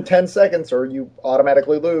 10 of them in 10 seconds or you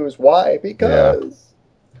automatically lose. Why? Because...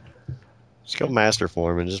 Just go master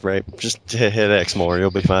form and just hit X more,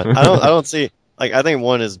 you'll be fine. I don't see, like, I think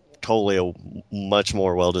 1 is totally a much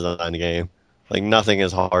more well-designed game. Like, nothing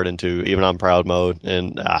is hard in 2, even on proud mode,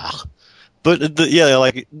 and But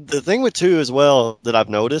like the thing with 2 as well that I've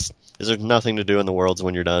noticed is there's nothing to do in the worlds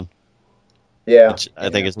when you're done. Yeah, Which I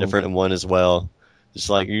think is different in 1 as well. It's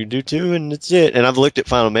like you do 2 and it's it. And I've looked at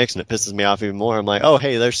Final Mix and it pisses me off even more. I'm like, oh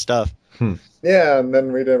hey, there's stuff. Yeah, and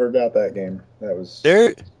then we never got that game. That was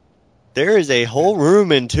there is a whole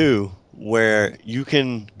room in 2 where you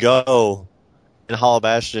can go in Hollow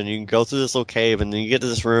Bastion. You can go through this little cave and then you get to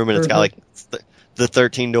this room and it's got like the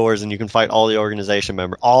 13 doors and you can fight all the organization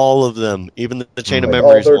members, all of them, even the Chain of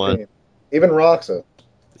Memories one, even Roxas.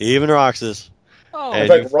 Oh, In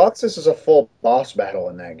fact, Roxas is a full boss battle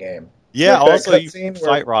in that game. Yeah, like also you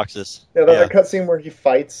fight Roxas. Yeah, that cutscene where he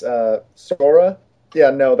fights Sora. Yeah,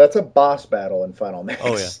 no, that's a boss battle in Final Mix.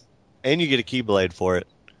 Oh yeah, and you get a Keyblade for it.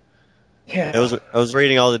 Yeah, I was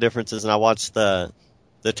reading all the differences, and I watched the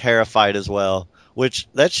Terra fight as well. Which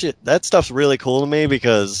that stuff's really cool to me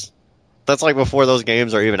because that's like before those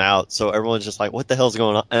games are even out. So everyone's just like, "What the hell's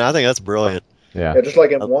going on?" And I think that's brilliant. Yeah, just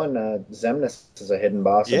like in 1, Xemnas is a hidden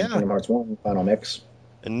boss in Kingdom Hearts 1 Final Mix.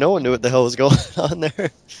 And no one knew what the hell was going on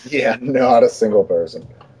there. Yeah, not a single person.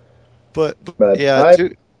 But yeah,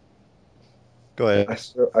 go ahead.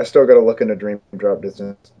 I still got to look into Dream Drop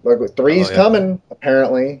Distance. Like 3's coming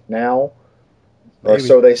apparently now, or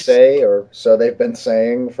so they say, or so they've been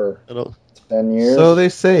saying for 10 years. So they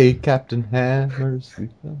say, Captain Hammers.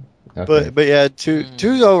 Okay. But yeah,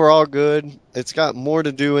 2's overall good. It's got more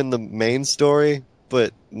to do in the main story,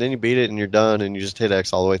 but then you beat it and you're done and you just hit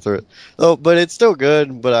X all the way through it. Oh, but it's still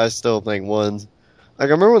good, but I still think 1's... Like,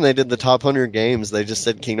 I remember when they did the top 100 games, they just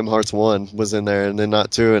said Kingdom Hearts 1 was in there and then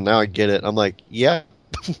not 2, and now I get it. I'm like, yeah.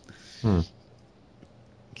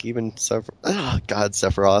 Even Sephiroth. Oh, God,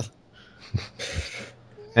 Sephiroth.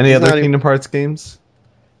 Any other Kingdom Hearts games?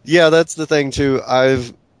 Yeah, that's the thing, too. I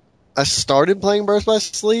started playing Birth by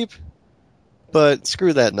Sleep, but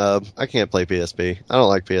screw that nub. I can't play PSP. I don't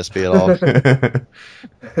like PSP at all. I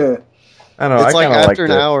don't know. It's like after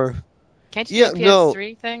an hour. Can't you do a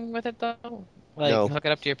PS3 thing with it, though? Like, hook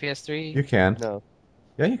it up to your PS3? You can. No.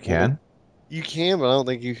 Yeah, you can. You can, but I don't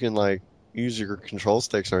think you can, like, use your control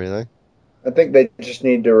sticks or anything. I think they just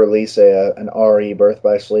need to release an RE Birth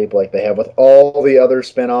by Sleep like they have with all the other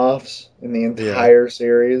spin-offs in the entire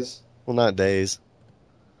series. Well, not Days.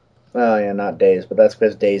 Oh, yeah, not Days, but that's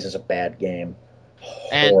because Days is a bad game.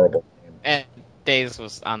 Horrible game. And Days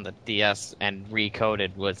was on the DS, and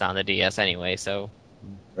Recoded was on the DS anyway, so...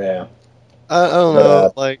 Yeah. I don't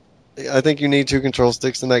know, like... I think you need 2 control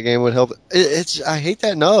sticks, and that game would help. I hate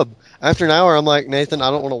that nub. After an hour, I'm like, Nathan, I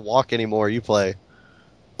don't want to walk anymore. You play.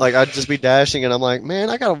 Like, I'd just be dashing, and I'm like, man,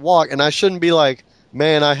 I gotta walk, and I shouldn't be like,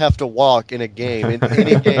 man, I have to walk in a game, in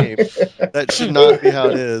any game. That should not be how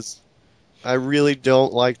it is. I really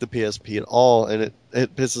don't like the PSP at all, and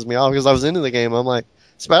it pisses me off because I was into the game. I'm like,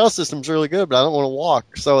 this battle system's really good, but I don't want to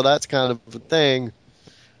walk. So that's kind of a thing.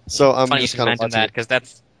 So I'm Funny you just should kind of mention watching that it. because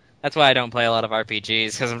that's why I don't play a lot of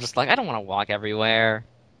RPGs because I'm just like I don't want to walk everywhere.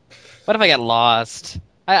 What if I get lost?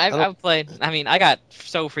 I've played. I mean, I got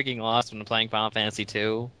so freaking lost when playing Final Fantasy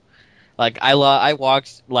 2. Like I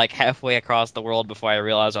walked like halfway across the world before I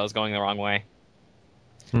realized I was going the wrong way.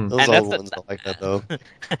 Those And that's old ones are like that though.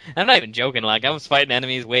 I'm not even joking. Like I was fighting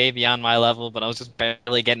enemies way beyond my level, but I was just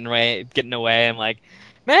barely getting away. I'm like,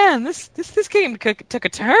 man, this game took a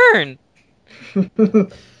turn.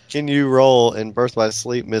 Can you roll in Birth by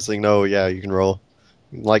Sleep missing? No, yeah, you can roll.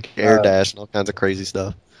 Like air dash and all kinds of crazy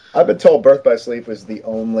stuff. I've been told Birth by Sleep was the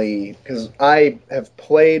only because I have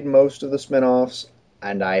played most of the spin-offs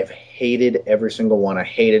and I've hated every single one. I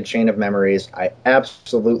hated Chain of Memories. I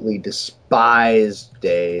absolutely despise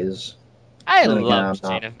Days. I And again, love I'm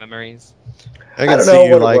not- Chain of Memories. I I can don't see know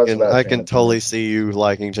you what it was liking. about I Chain can of totally Memories. see you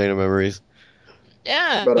liking Chain of Memories.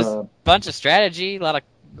 Yeah, But just a bunch of strategy, a lot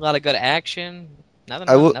of good action. Nothing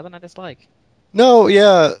I dislike. No,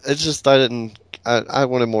 yeah, it's just I didn't. I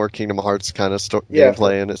wanted more Kingdom Hearts kind of Yeah,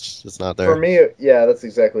 gameplay, and it's not for there. me, yeah, that's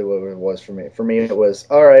exactly what it was for me. For me, it was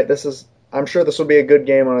all right. This is. I'm sure this will be a good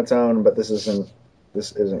game on its own, but this isn't.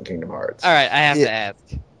 This isn't Kingdom Hearts. All right, I have Yeah. to ask.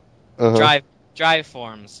 Uh-huh. Drive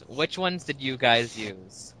forms. Which ones did you guys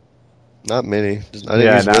use? Not many. I didn't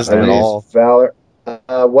Yeah, use not Wisdom I at many. use all. Valor.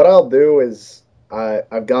 What I'll do is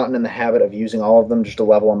I've gotten in the habit of using all of them just to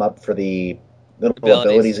level them up for the little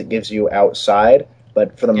abilities it gives you outside.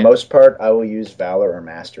 But for the Yeah. most part, I will use Valor or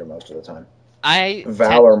Master most of the time.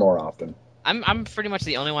 Valor more often. I'm pretty much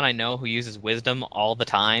the only one I know who uses wisdom all the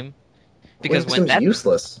time. Because when Wisdom's that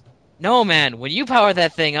useless. No man, when you power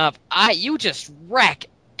that thing up, you just wreck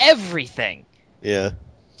everything. Yeah.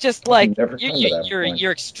 Just like Never come to that point.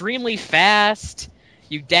 you're extremely fast.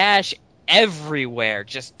 You dash everywhere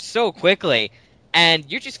just so quickly, and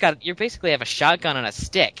you basically have a shotgun on a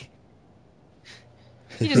stick.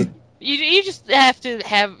 You just you just have to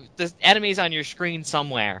have the enemies on your screen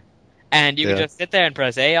somewhere, and you can Yeah. just sit there and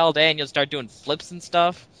press A all day, and you'll start doing flips and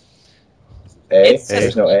stuff. A? It's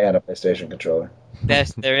There's no A on a PlayStation controller.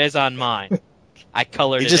 There is on mine. I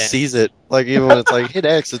colored He it just in. sees it. Like even when it's like hit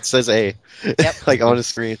X, it says A. Yep. Like on his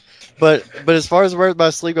screen. But as far as Birth by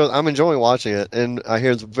Sleep goes, I'm enjoying watching it, and I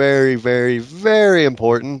hear it's very, very, very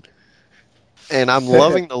important. And I'm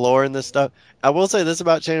loving the lore in this stuff. I will say this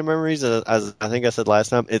about Chain of Memories, as I think I said last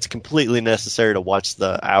time, it's completely necessary to watch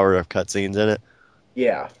the hour of cutscenes in it.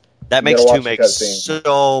 Yeah. That You makes gotta 2 watch the make cutscenes.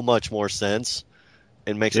 so much more sense,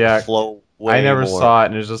 and makes Yeah, it flow way I never more. saw it,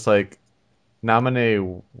 and it was just like, nominate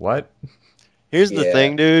what? Here's the Yeah.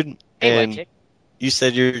 thing, dude. Hey, white And chick. you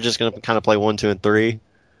said you're just gonna kind of play 1, 2, and 3,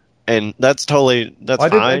 and that's totally Well,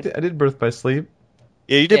 fine. I did Birth by Sleep.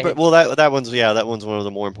 Yeah, you did. Yeah. But well, that one's one of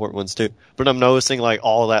the more important ones too. But I'm noticing like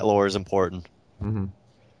all that lore is important. Hmm.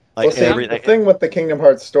 Like Well, see, everything. the thing with the Kingdom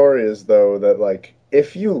Hearts story is, though, that, like,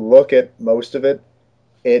 if you look at most of it,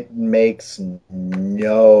 it makes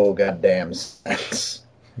no goddamn sense.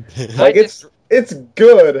 Like, it's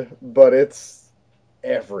good, but it's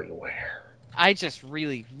everywhere. I just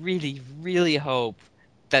really, really, really hope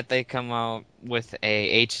that they come out with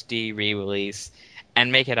a HD re-release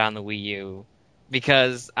and make it on the Wii U,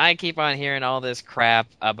 because I keep on hearing all this crap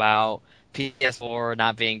about PS4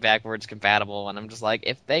 not being backwards compatible, and I'm just like,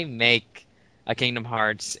 if they make a Kingdom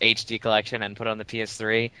Hearts HD collection and put it on the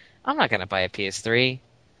PS3, I'm not gonna buy a PS3.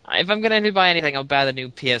 If I'm gonna buy anything, I'll buy the new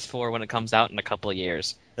PS4 when it comes out in a couple of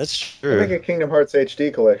years. That's To make true. a Kingdom Hearts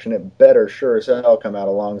HD collection, it better sure as hell come out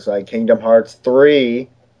alongside Kingdom Hearts 3.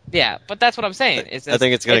 Yeah, but that's what I'm saying. I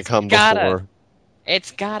think it's gonna come before.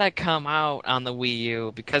 It's gotta come out on the Wii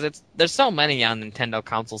U because there's so many on Nintendo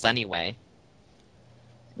consoles anyway.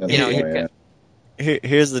 That's You know, the you point, could-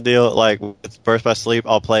 Here's the deal. Like with Birth by Sleep,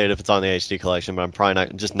 I'll play it if it's on the HD collection, but I'm probably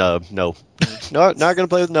not just nub. No, no, not gonna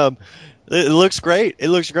play with nub. It looks great. It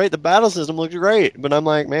looks great. The battle system looks great, but I'm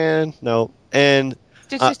like, man, no. And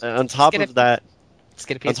on top get of that, Just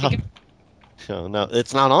get a on top, PSP. no,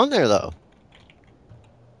 it's not on there though.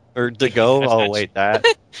 Or to go? Oh wait, that.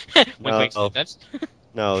 Wink, No. wink,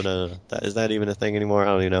 No. Is that even a thing anymore? I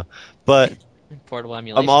don't even know. But portable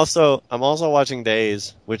emulation. I'm also watching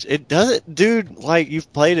Days, which it doesn't, dude. Like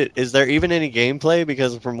you've played it. Is there even any gameplay?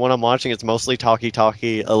 Because from what I'm watching, it's mostly talky,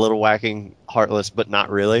 a little whacking, heartless, but not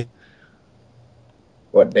really.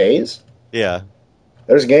 What, Days? Yeah,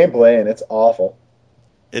 There's gameplay, and it's awful.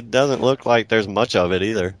 it doesn't look like there's much of it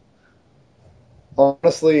either.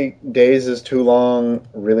 Honestly, Days is too long,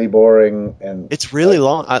 really boring, and It's really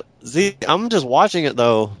long. I'm just watching it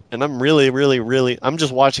though, and I'm I'm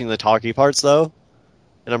just watching the talky parts though,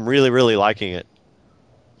 and I'm really, really liking it.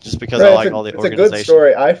 Just because I right, like all the it's a good organization.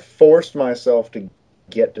 story. I forced myself to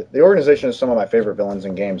get to, the organization is some of my favorite villains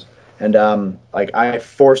in games, and like I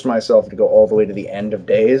forced myself to go all the way to the end of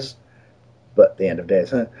Days, but the end of Days,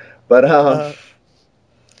 huh? But Uh,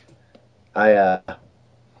 I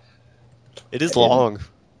it is I didn't. long.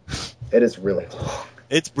 It is really long.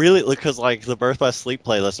 It's really because like the Birth by Sleep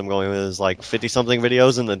playlist I'm going with is like 50 something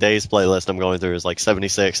videos, and the Days playlist I'm going through is like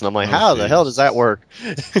 76, and I'm like, Oh, how the hell does that Jesus. work?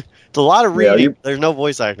 It's a lot of Yeah, reading. There's no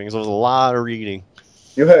voice acting, so it's a lot of reading.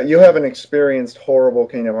 you haven't experienced horrible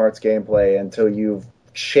Kingdom Hearts gameplay until you've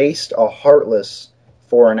chased a Heartless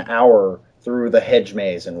for an hour through the hedge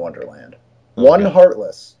maze in Wonderland. One Okay.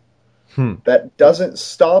 Heartless Hmm. that doesn't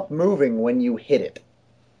stop moving when you hit it,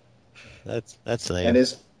 That's and lame.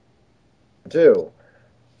 is too.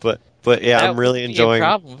 But yeah, That I'm really would be a enjoying.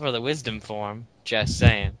 problem for the wisdom form. Just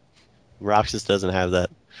saying. Roxas doesn't have that.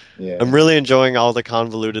 Yeah. I'm really enjoying all the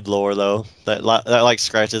convoluted lore though. That like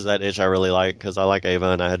scratches that itch I really like because I like Ava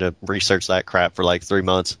and I had to research that crap for like 3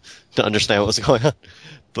 months to understand what was going on.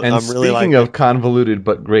 But And I'm really speaking liking. of convoluted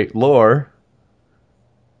but great lore,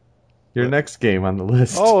 your What? next game on the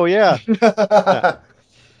list. Oh yeah,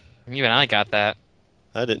 Even I got that.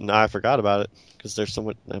 I didn't. I forgot about it because there's so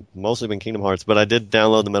much. I've mostly been Kingdom Hearts, but I did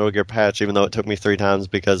download the Metal Gear patch even though it took me 3 times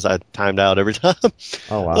because I timed out every time.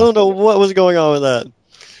 Oh, I wow. don't know what was going on with that.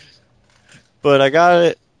 But I got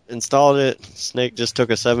it, installed it. Snake just took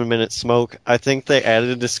a 7-minute smoke. I think they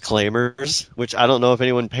added disclaimers, which I don't know if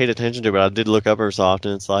anyone paid attention to, but I did look up every so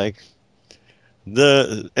often. It's like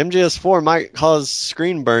the MGS4 might cause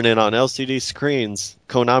screen burn-in on LCD screens.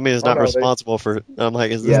 Konami is Oh not no, responsible for. I'm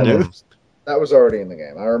like, is this yeah, new? that was already in the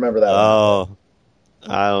game. I remember that one happening.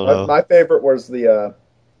 Oh, I don't My, know. my favorite was the.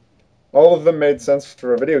 All of them made sense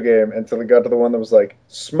for a video game until it got to the one that was like,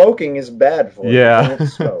 smoking is bad for you. Yeah. Don't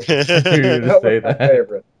smoke. I knew you were going to That was say my that.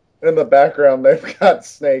 favorite. In the background, they've got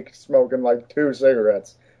Snake smoking like 2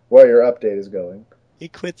 cigarettes while your update is going. He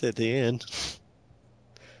quits at the end.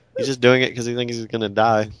 He's just doing it because he thinks he's gonna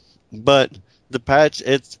die. But the patch,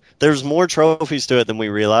 there's more trophies to it than we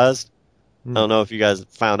realized. I don't know if you guys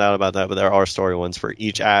found out about that, but there are story ones for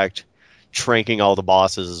each act, tranking all the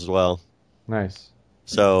bosses as well. Nice.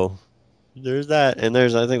 So there's that, and I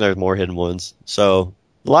think there's more hidden ones. So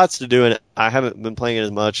lots to do in it. I haven't been playing it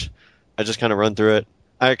as much. I just kind of run through it.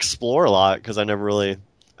 I explore a lot because I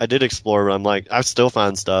did explore, but I'm like, I still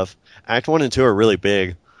find stuff. Act 1 and 2 are really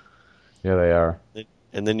big. Yeah, they are.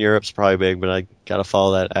 And then Europe's probably big, but I gotta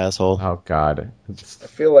follow that asshole. Oh, God. It's I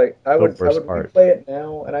feel like I the would worst part. replay it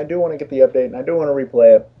now, and I do want to get the update, and I do want to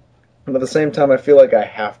replay it. But at the same time, I feel like I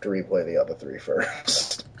have to replay the other three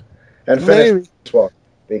first. And finish Maybe. Peace Walker,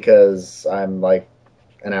 because I'm like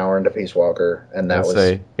an hour into Peace Walker, and that Let's was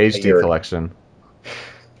say HD year- collection.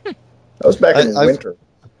 that was back in I've- winter.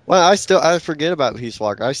 Well, I forget about Peace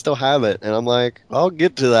Walker. I still have it, and I'm like, I'll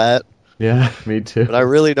get to that, Yeah, me too. but I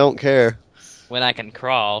really don't care. When I can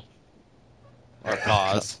crawl. Or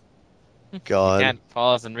pause. God, Can't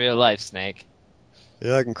pause in real life, Snake.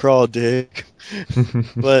 yeah, I can crawl, dick.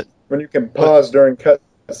 But When you can pause during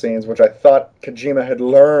cutscenes, which I thought Kojima had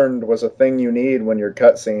learned was a thing you need when your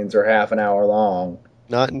cutscenes are half an hour long.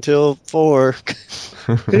 not until 4.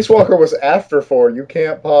 Peace Walker was after 4. You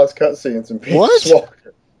can't pause cutscenes in Peace What?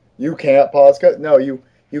 Walker. You can't pause No, you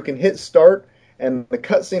can hit start and the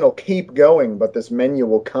cutscene will keep going, but this menu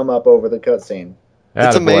will come up over the cutscene.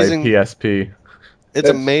 It's Attaboy, amazing. PSP. It's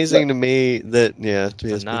amazing to me that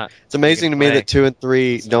It's not. It's amazing to me play. that 2 and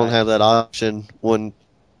 3 It's don't not. have that option when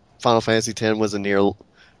Final Fantasy X was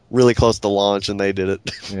really close to launch and they did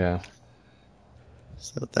it. Yeah.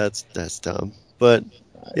 So that's dumb. But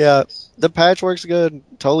yeah, the patch works good.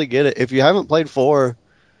 Totally get it. If you haven't played 4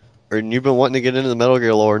 or you've been wanting to get into the Metal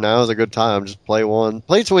Gear lore, now is a good time. Just play 1.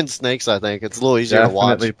 Play Twin Snakes, I think. It's a little easier to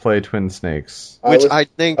watch. Definitely play Twin Snakes. I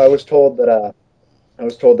think I was told that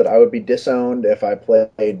I would be disowned if I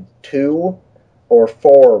played 2 or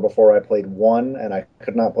 4 before I played 1, and I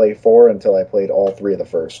could not play 4 until I played all 3 of the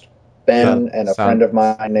first. Ben and a friend of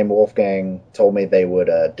mine named Wolfgang told me they would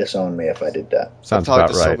disown me if I did that. I've Sounds talked about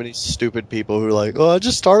to so right. many stupid people who are like, "Oh, I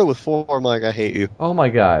just started with 4." I'm like, I hate you. Oh my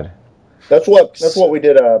God. That's what we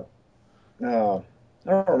did. I don't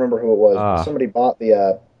remember who it was. Somebody bought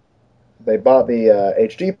the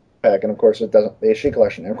HD pack, and of course it doesn't. The HD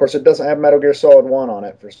collection, and of course it doesn't have Metal Gear Solid 1 on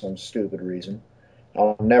it for some stupid reason.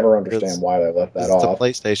 I'll never understand why they left that It's a off.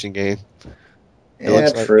 PlayStation game. It Yeah,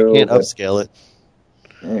 looks like true. you can't But upscale it.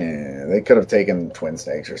 Yeah, they could have taken Twin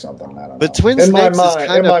Snakes or something. I don't know. But Twin in my Snakes is mind,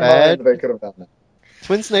 kind in of my bad. mind, they could have done that.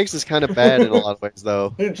 Twin Snakes is kind of bad in a lot of ways,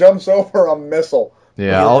 though. He jumps over a missile.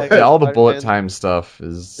 Yeah, Yeah, all the bullet Spider-Man time stuff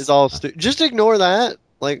is It's all just ignore that.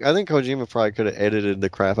 Like, I think Kojima probably could have edited the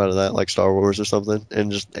crap out of that, like Star Wars or something,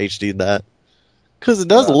 and just HD'd that. Because it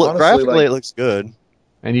does look, honestly, graphically, like- it looks good.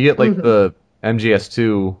 and you get like the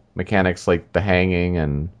MGS2 mechanics, like the hanging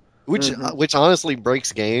and Which honestly breaks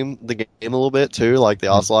the game a little bit, too, like the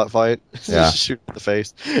Ocelot fight. Yeah. Just shoot in the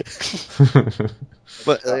face.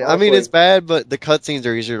 But, I mean, Honestly- it's bad, but the cutscenes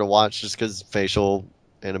are easier to watch just because facial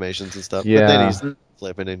animations and stuff. But Yeah. then he's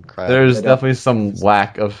flipping and crap. There's They don't- definitely some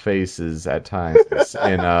lack of faces at times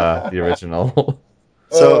in the original.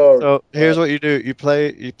 So, Oh, so here's what you do: you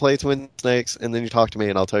play Twin Snakes, and then you talk to me,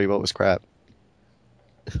 and I'll tell you what was crap.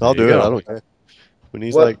 I'll There do you it. go. I don't care. When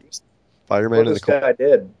he's What- like Spider-Man what in the this corner. guy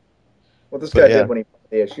did. What this But guy yeah. did when he bought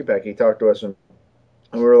the SU pack, he talked to us and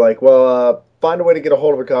we were like, well, find a way to get a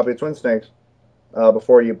hold of a copy of Twin Snakes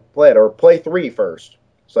before you play it, or play 3 first.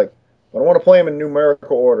 It's like, I don't want to play them in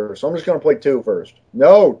numerical order, so I'm just going to play 2 first.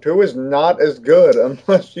 No, 2 is not as good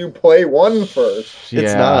unless you play 1 first.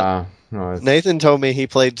 It's Yeah. not. No, it's, Nathan told me he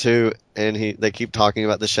played 2, and they keep talking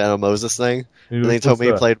about the Shadow Moses thing. And they told me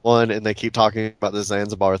he played 1, and they keep talking about the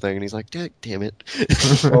Zanzibar thing, and he's like, damn it.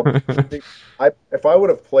 If I would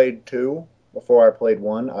have played 2 before I played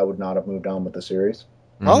 1, I would not have moved on with the series.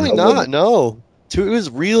 Probably I not. wouldn't. No, 2 is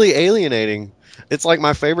really alienating. It's like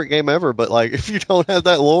my favorite game ever, but like if you don't have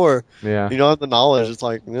that lore, Yeah. you don't have the knowledge. It's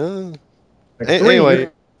like, Like, A- 3, anyway.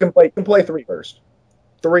 you can play 3 first.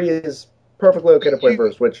 3 is perfectly okay to play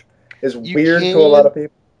first, which is you weird to a can- lot of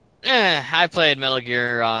people. I played Metal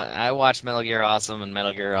Gear. I watched Metal Gear Awesome and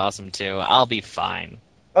Metal Gear Awesome 2. I'll be fine.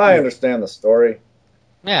 I understand the story.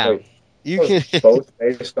 Yeah. Wait, you it was can both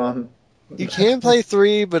based on. you can play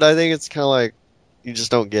 3, but I think it's kind of like you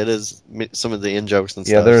just don't get some of the in jokes and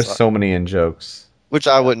Yeah, stuff. there's so many in jokes. Which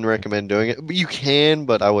I wouldn't recommend doing it. But you can,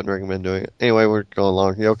 but I wouldn't recommend doing it. Anyway, we're going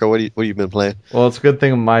along. Yoko, what have you been playing? Well, it's a good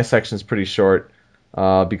thing my section's pretty short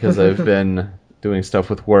because I've been doing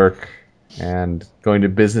stuff with work and going to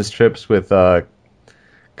business trips with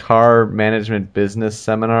car management business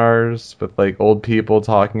seminars with like old people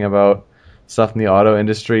talking about stuff in the auto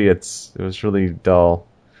industry. It was really dull,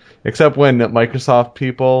 except when Microsoft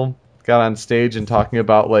people got on stage and talking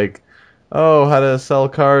about like, oh, how to sell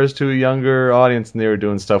cars to a younger audience, and they were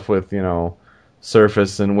doing stuff with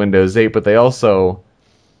Surface and Windows 8, but they also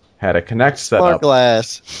had a Kinect set Smart up.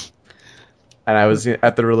 Glass. And I was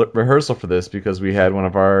at the rehearsal for this because we had one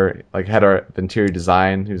of our head of interior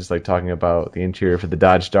design who's like talking about the interior for the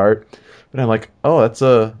Dodge Dart. But I'm like, oh, that's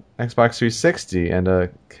a Xbox 360 and a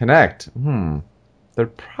Kinect. They're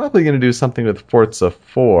probably going to do something with Forza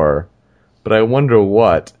 4, but I wonder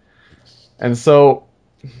what. And so,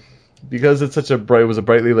 because it's it was a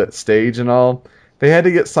brightly lit stage and all, they had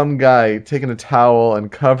to get some guy taking a towel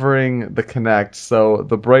and covering the Kinect so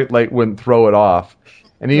the bright light wouldn't throw it off.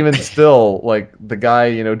 And even still, like the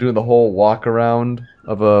guy, doing the whole walk around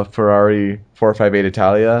of a Ferrari 458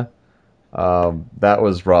 Italia, that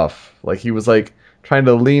was rough. Like he was like trying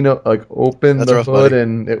to open That's the rough, hood, buddy.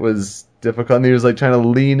 and it was difficult. And he was like trying to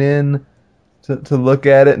lean in to look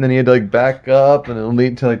at it, and then he had to back up and then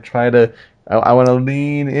lean to try to. I want to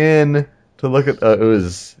lean in to look at. It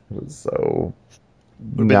was so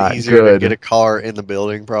Would have not been easier good. to get a car in the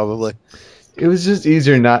building, probably. It was just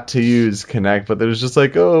easier not to use Kinect, but it was just to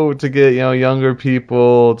get younger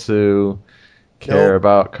people to care Nope.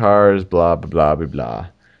 about cars, blah blah blah blah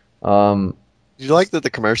blah. Do you like that the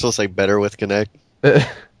commercials say better with Kinect? Does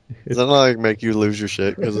that not make you lose your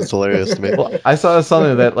shit? Because it's hilarious to me. Well, I saw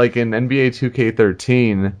something that in NBA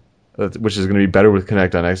 2K13, which is going to be better with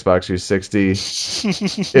Kinect on Xbox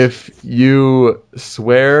 360, if you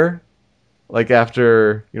swear,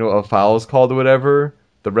 after a foul is called or whatever,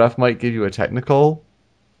 the ref might give you a technical.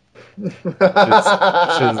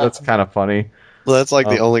 That's kind of funny. Well, that's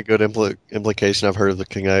the only good implication I've heard of the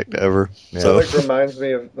Kinect ever. Yeah. So That reminds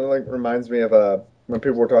me of when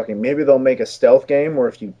people were talking. Maybe they'll make a stealth game where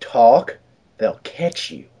if you talk, they'll catch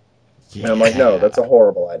you. And I'm like, no, that's a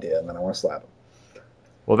horrible idea. And then I want to slap them.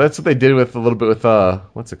 Well, that's what they did with a little bit with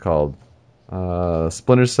what's it called?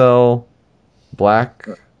 Splinter Cell Black.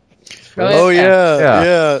 Oh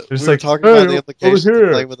yeah. We Just were like, talking "Hey, about the over implications of here."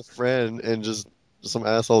 playing with a friend and just some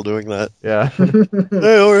asshole doing that. Yeah.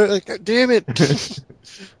 Hey, all right, God damn it!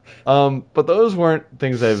 But those weren't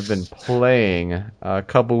things I've been playing. A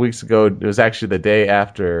couple weeks ago, it was actually the day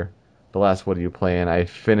after the last What Are You Playing, I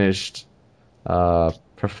finished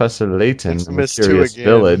Professor Layton, Infamous 2 Curious again.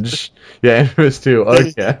 Village. Yeah, Infamous 2.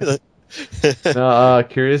 Okay. No,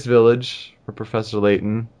 Curious Village. for Professor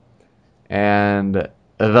Layton, and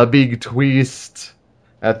the big twist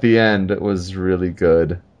at the end was really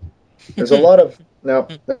good. There's a lot of now.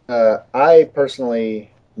 I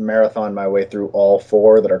personally marathon my way through all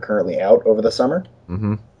 4 that are currently out over the summer.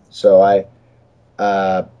 Hmm. So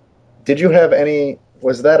did you have any?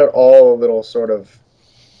 Was that at all a little sort of?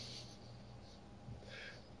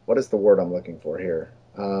 What is the word I'm looking for here?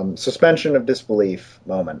 Suspension of disbelief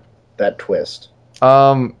moment. That twist.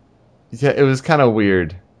 Yeah, it was kind of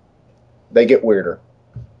weird. They get weirder.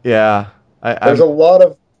 Yeah, There's a lot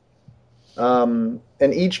of.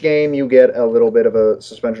 In each game, you get a little bit of a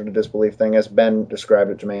suspension of disbelief thing, as Ben described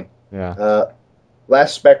it to me. yeah.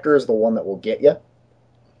 Last Spectre is the one that will get you,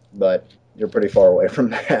 but you're pretty far away from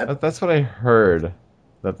that. That's what I heard.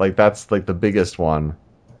 That's like the biggest one.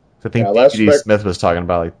 I think Yeah, Last D.D. Smith was talking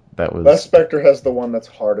about that was. Last Spectre has the one that's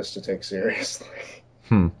hardest to take seriously.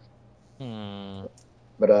 Hmm.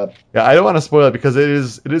 But Yeah, I don't want to spoil it because it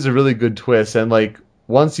is a really good twist, and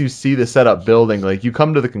once you see the setup building, you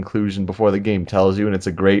come to the conclusion before the game tells you, and it's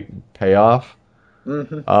a great payoff.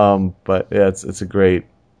 But yeah, it's a great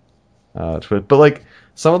twist. But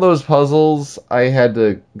some of those puzzles I had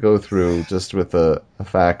to go through just with a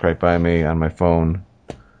fact right by me on my phone.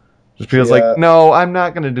 Just feels Yeah. no, I'm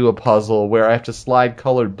not going to do a puzzle where I have to slide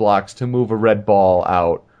colored blocks to move a red ball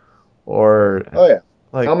out. Or oh yeah,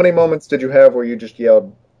 how many moments did you have where you just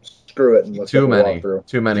yelled "screw it" and let's too get the many, walkthrough?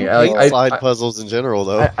 too many. I hate I slide puzzles in general,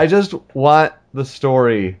 though. I just want the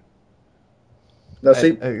story. Now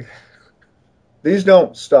see, these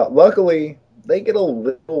don't stop. Luckily, they get a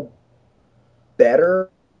little better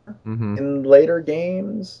Mhm. in later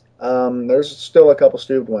games. There's still a couple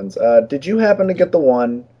stupid ones. Did you happen to get the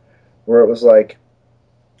one where it was like,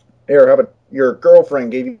 here, your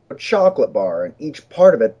girlfriend gave you a chocolate bar, and each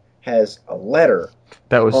part of it has a letter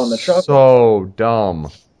That was on the chocolate? so dumb.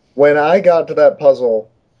 When I got to that puzzle,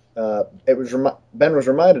 it was Ben was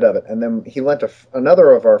reminded of it, and then he lent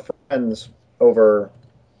another of our friends over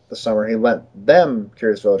the summer. He lent them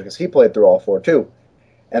Curious Village because he played through all 4 too.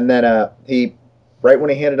 And then right when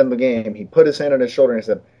he handed him the game, he put his hand on his shoulder and he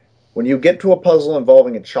said, "When you get to a puzzle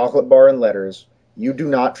involving a chocolate bar and letters, you do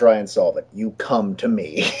not try and solve it. You come to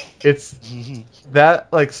me." It's that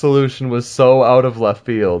solution was so out of left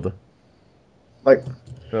field.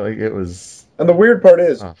 It was. And the weird part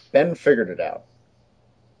is, Oh. Ben figured it out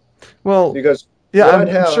Well, because yeah, what I'm I'd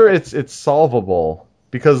have- sure it's solvable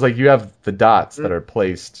because you have the dots that are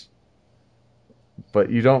placed,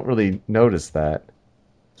 but you don't really notice that.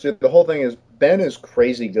 See, the whole thing is Ben is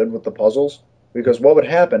crazy good with the puzzles because what would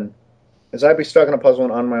happen is I'd be stuck in a puzzle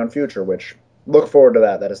in On My Own Future, which look forward to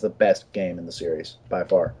that. That is the best game in the series by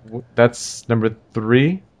far. That's number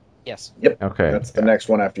 3. Yes. Yep. Okay, That's the next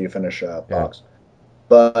one after you finish Box.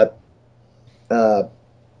 But I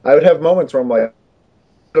would have moments where I'm like,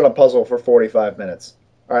 on a puzzle for 45 minutes.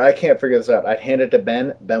 All right, I can't figure this out. I'd hand it to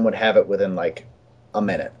Ben. Ben would have it within a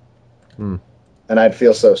minute. Hmm. And I'd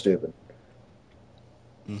feel so stupid.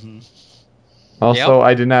 Also,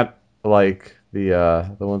 I did not like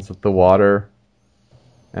the ones with the water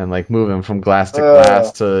and moving from glass to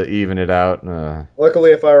glass to even it out.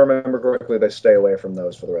 Luckily, if I remember correctly, they stay away from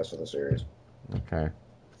those for the rest of the series. Okay.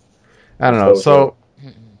 I don't know.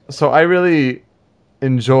 So I really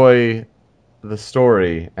enjoy the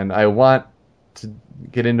story, and I want to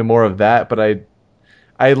get into more of that, but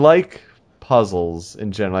I like puzzles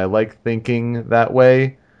in general. I like thinking that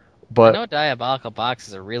way, but I know Diabolical Box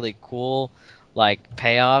is a really cool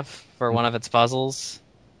payoff for one of its puzzles.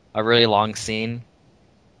 A really long scene.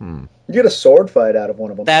 You get a sword fight out of one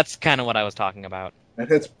of them. That's kind of what I was talking about.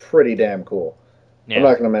 And it's pretty damn cool. Yeah. I'm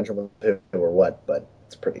not going to mention who or what, but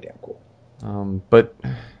it's pretty damn cool. But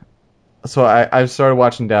so I've started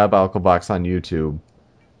watching Diabolical Box on YouTube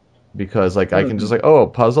because I can just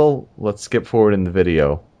puzzle, let's skip forward in the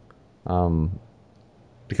video,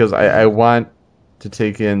 because I want to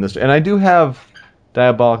take in this, and I do have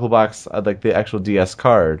Diabolical Box the actual DS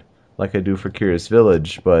card like I do for Curious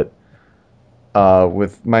Village, but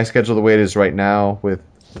with my schedule the way it is right now with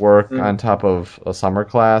work on top of a summer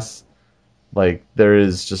class, there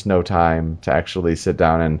is just no time to actually sit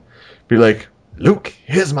down and be like, Luke,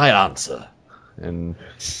 here's my answer. And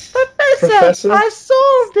Professor? I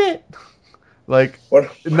solved it. What?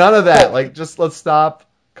 None of that. Just let's stop.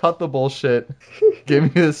 Cut the bullshit. Give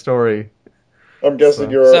me the story. I'm guessing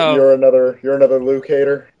So- you're another Luke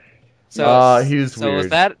hater. So, he was so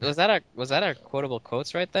weird. was that a quotable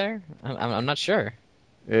quotes right there? I'm not sure.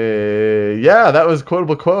 Yeah, that was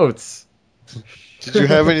quotable quotes. Did you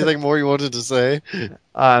have anything more you wanted to say?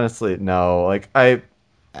 Honestly, no.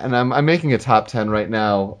 I'm making a top 10 right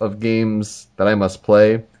now of games that I must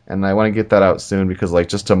play, and I want to get that out soon because like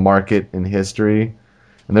just to mark it in history.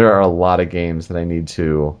 And there are a lot of games that I need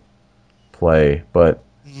to play, but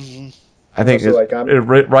I think Also, like,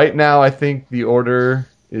 right now I think the order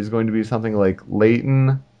is going to be something like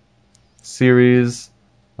Layton series,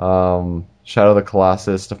 Shadow of the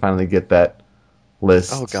Colossus to finally get that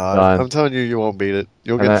list Oh god, done, I'm telling you, you won't beat it.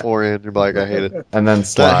 You'll And get that- 4 in, you're like, I hate it. and then Not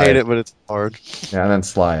Sly. hate it, but it's hard. Yeah, and then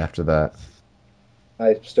Sly after that.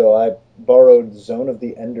 I borrowed Zone of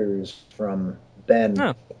the Enders from Ben,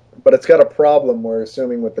 Oh. but it's got a problem. We're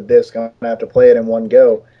assuming with the disc, I'm gonna have to play it in one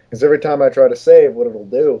go because every time I try to save, what it'll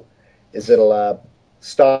do is it'll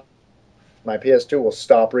stop. My PS2 will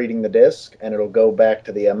stop reading the disc, and it'll go back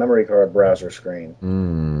to the memory card browser screen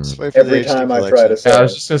Just wait for the every HD time I collection, try to save. Yeah, I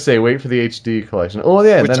was just gonna say wait for the HD collection. Oh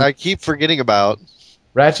yeah, and which then I keep forgetting about.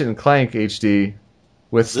 Ratchet and Clank HD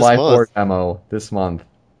with This Sly month. 4 demo this month.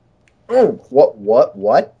 Oh,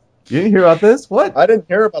 what? You didn't hear about this? What? I didn't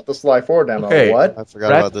hear about the Sly 4 demo. Okay. What? I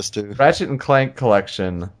forgot about this too. Ratchet and Clank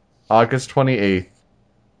collection, August 28th.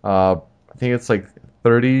 I think it's like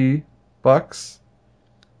 $30.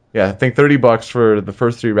 Yeah, I think $30 for the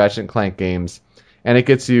first 3 Ratchet and Clank games, and it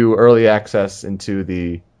gets you early access into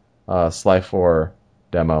the Sly 4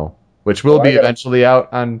 demo, which will Oh, I be gotta- eventually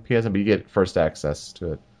out on PSN, but you get first access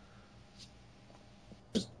to it.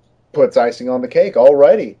 Puts icing on the cake.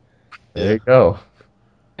 Alrighty. There you go.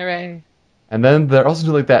 Hooray! And then they're also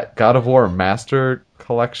doing like that God of War Master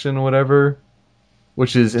Collection, or whatever,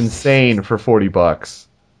 which is insane for $40.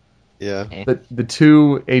 Yeah. The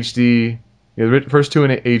 2 HD, the first 2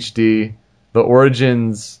 in HD, the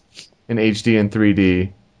Origins in HD and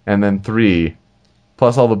 3D, and then 3,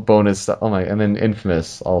 plus all the bonus stuff. Oh my! And then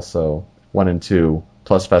Infamous also 1 and 2,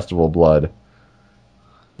 plus Festival of Blood.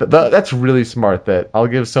 That's really smart. That I'll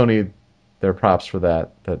give Sony their props for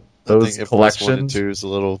that. That those I think Infamous 1 and collections. 2 is a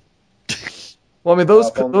little. Well, I mean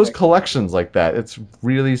those Well, those collections like that. It's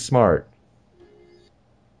really smart.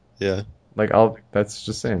 Yeah. Like that's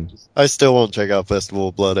just saying. I still won't check out Festival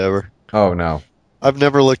of Blood ever. Oh no. I've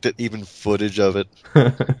never looked at even footage of it.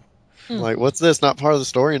 I'm like, what's this? Not part of the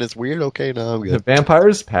story and it's weird? Okay, no, I'm The good.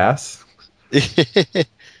 vampires pass. That's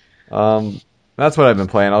what I've been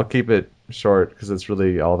playing. I'll keep it short because it's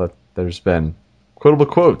really all that there's been. Quotable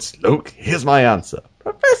quotes. Luke, here's my answer.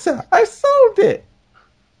 Professor, I solved it.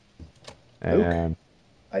 And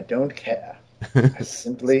I don't care. I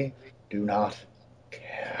simply do not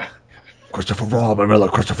care. Christopher Robin Miller.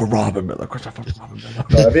 Have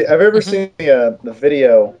Have you ever seen the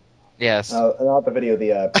video? Yes. Not the video,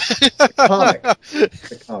 the comic.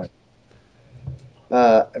 The comic.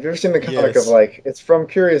 Have you ever seen the comic Yes. of like it's from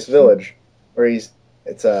Curious Village, where it's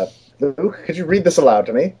Luke, could you read this aloud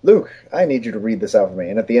to me? Luke, I need you to read this out for me.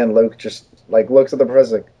 And at the end, Luke just like looks at the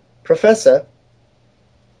professor, like, Professor,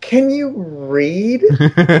 can you read?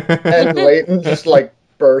 And Layton just like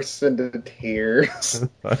bursts into tears.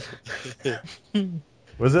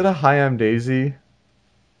 Was it a Hi, I'm Daisy?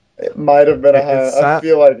 It might have been I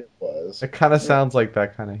feel like it was. It kind of sounds like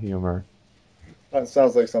that kind of humor. That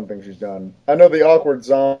sounds like something she's done. I know the awkward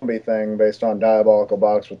zombie thing based on Diabolical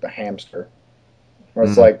Box with the hamster. Where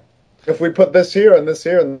it's like, if we put this here and this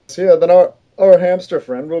here and this here, then our hamster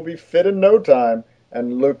friend will be fit in no time.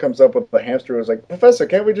 And Luke comes up with the hamster who's like, Professor,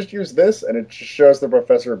 can't we just use this? And it just shows the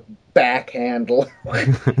professor backhandle.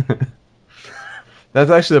 That's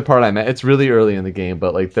actually the part I meant. It's really early in the game,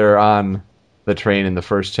 but like they're on the train in the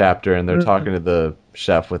first chapter and they're talking to the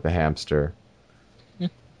chef with the hamster.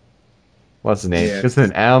 What's his name? Yeah. Is it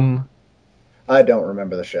an M? I don't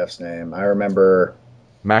remember the chef's name. I remember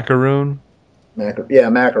Macaroon?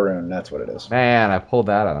 Macaroon. That's what it is. Man, I pulled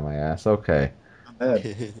that out of my ass. Okay.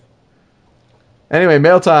 Bad. Anyway,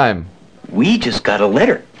 mail time. We just got a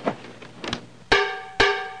letter.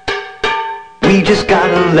 We just got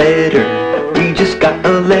a letter. We just got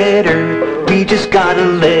a letter. We just got a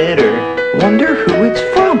letter. Wonder who it's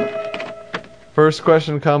from. First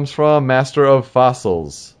question comes from Master of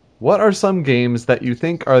Fossils. What are some games that you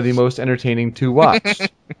think are the most entertaining to watch?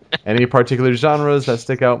 Any particular genres that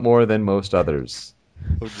stick out more than most others?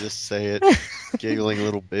 I'll just say it. Giggling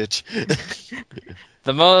little bitch.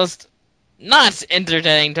 The most not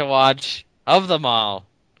entertaining to watch of them all.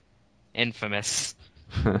 Infamous.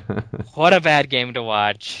 What a bad game to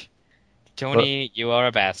watch. Tony, you are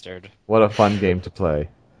a bastard. What a fun game to play.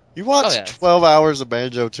 You watched Oh, yeah. 12 hours of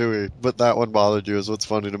Banjo-Tooie, but that one bothered you is what's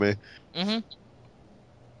funny to me. Mm-hmm.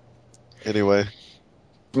 Anyway.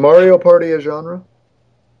 Mario Party a genre?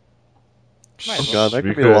 Oh god, that We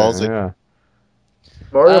could be could, lousy. yeah.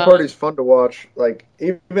 Mario Party's fun to watch. Like,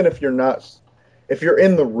 even if you're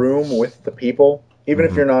in the room with the people, even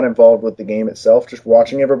if you're not involved with the game itself, just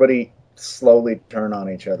watching everybody slowly turn on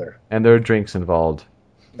each other. And there are drinks involved.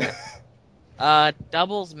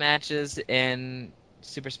 Doubles matches in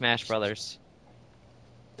Super Smash Brothers.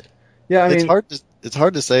 Yeah, I It's mean, it's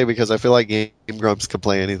hard to say because I feel like Game Grumps could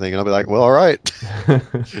play anything, and I'll be like, well, all right.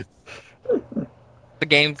 The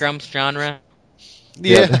Game Grumps genre.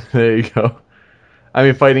 Yeah. there you go. I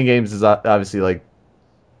mean, fighting games is obviously like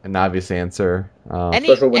an obvious answer.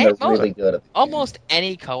 Especially when they're most- really good at the Almost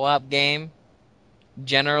any co-op game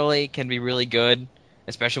generally can be really good,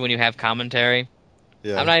 especially when you have commentary.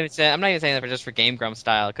 Yeah. I'm not even saying that just for Game Grumps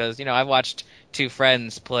style, because I've watched two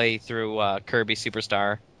friends play through Kirby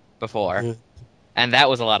Superstar before, Yeah. and that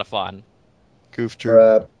was a lot of fun. Goof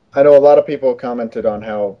Troop. I know a lot of people commented on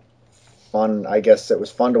how fun, I guess it was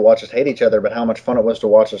fun to watch us hate each other, but how much fun it was to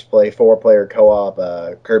watch us play 4-player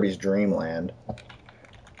co-op Kirby's Dream Land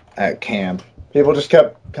at camp. People just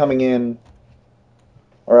kept coming in.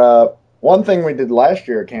 Or one thing we did last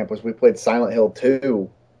year at camp was we played Silent Hill 2,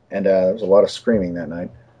 and there was a lot of screaming that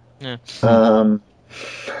night. Yeah.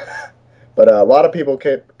 But a lot of people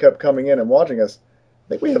kept coming in and watching us.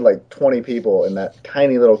 I think we had like 20 people in that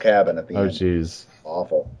tiny little cabin at the Oh, end. jeez.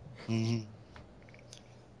 Awful. Mhm.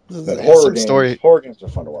 But Some story horror games are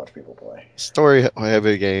fun to watch people play.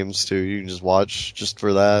 heavy games too. You can just watch just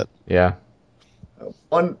for that. Yeah.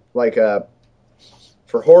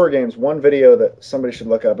 For horror games, one video that somebody should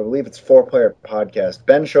look up, I believe it's 4-Player Podcast.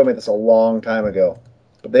 Ben showed me this a long time ago.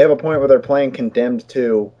 But they have a point where they're playing Condemned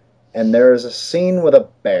 2, and there is a scene with a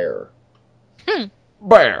bear.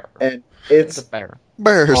 Bear. And It's it's a bear.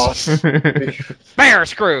 Bears. awesome. Bear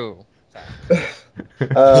screw!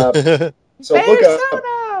 So look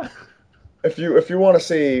up, if you want to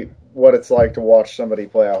see what it's like to watch somebody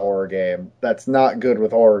play a horror game that's not good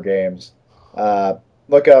with horror games,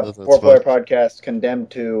 look up That's 4-Player Podcast Condemned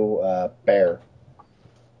 2 Bear.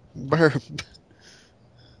 Bear.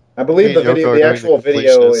 I believe Me and Yoko are the doing actual the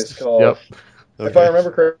video completionists. is called. Yep. If I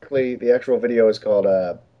remember correctly, the actual video is called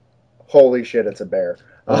 "Holy Shit, It's a Bear."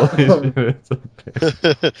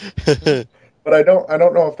 But I don't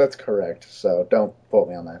know if that's correct, so don't quote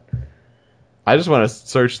me on that. I just want to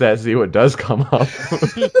search that, see what does come up.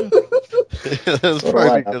 That's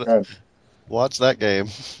probably good. Watch that game.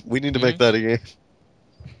 We need to make that a game.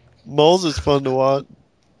 Moles is fun to watch.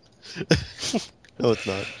 No, it's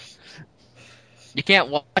not. You can't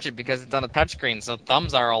watch it because it's on a touchscreen, so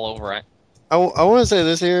thumbs are all over it. I want to say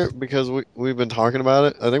this here because we've been talking about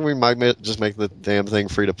it. I think we might just make the damn thing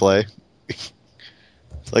free to play.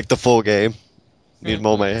 Like the full game. Need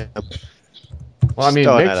more mayhem. Well, I mean,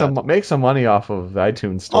 Just throwing that make some money off of the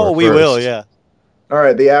iTunes store. Oh, we first. will, yeah. All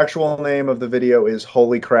right, the actual name of the video is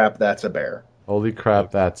 "Holy Crap, That's a Bear." Holy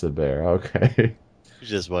crap, that's a bear. Okay. You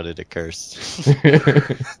just wanted to curse.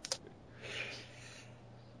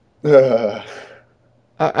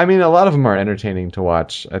 I mean, a lot of them are entertaining to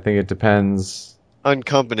watch. I think it depends. On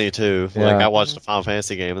company too. Yeah. Like I watched a Final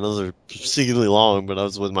Fantasy game, and those are exceedingly long. But I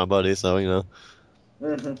was with my buddy, so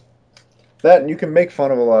Mm-hmm. That, and you can make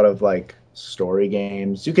fun of a lot of like story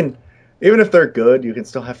games. You can, even if they're good, you can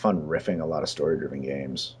still have fun riffing a lot of story-driven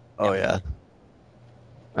games. Oh yeah.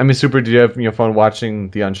 I mean, Super, did you have fun watching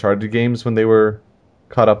the Uncharted games when they were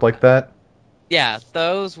caught up like that? Yeah,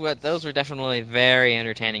 those were definitely very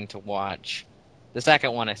entertaining to watch. The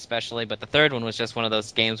second one especially, but the third one was just one of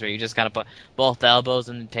those games where you just kind of put both elbows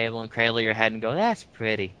on the table and cradle your head and go, "That's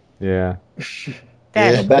pretty. Yeah. That's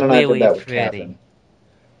Yeah. Ben and I really did that with pretty." Catherine.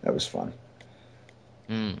 That was fun.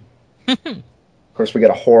 Mm. Of course, we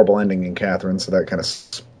got a horrible ending in Catherine, so that kind of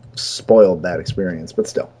spoiled that experience. But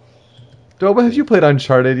still, Doba, have you played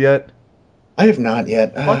Uncharted yet? I have not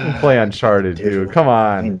yet. Fucking play Uncharted, dude. Come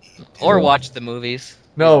on. Or watch the movies.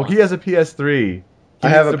 No, he has a PS3. I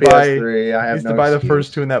have a PS3. I have needs no to buy the excuse.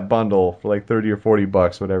 first two in that bundle for like $30 or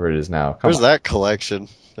 $40, whatever it is now. Come Where's on. that collection?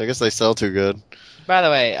 I guess they sell too good. By the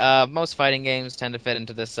way, most fighting games tend to fit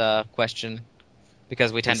into this question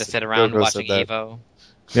because we tend to sit around Yoko watching said that. Evo.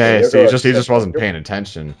 Yeah, Yeah, see, you're he just wasn't paying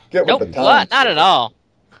attention. Get with Nope, the times. what? Not at all.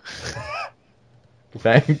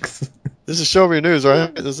 Thanks. This is Show Me Your News,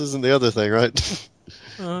 right? This isn't the other thing, right?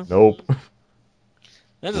 Nope.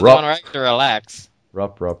 This is Rup. one where I have to relax.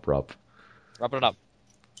 Rup. Rub it up.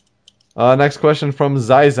 Next question from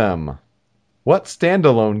Zyzem. What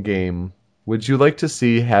standalone game would you like to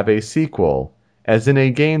see have a sequel? As in a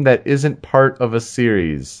game that isn't part of a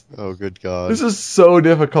series. Oh, good God. This is so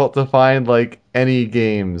difficult to find like any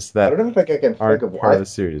games I that don't think I can think aren't of part of one. a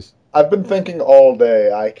series. I've been thinking all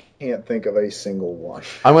day. I can't think of a single one.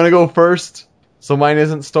 I'm gonna go first, so mine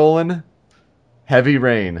isn't stolen. Heavy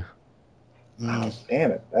Rain. Oh,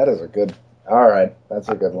 damn it. That is a good... All right. That's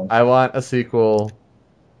a good one. I want a sequel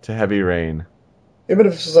to Heavy Rain. Even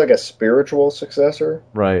if it's like a spiritual successor,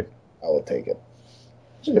 Right. I will take it.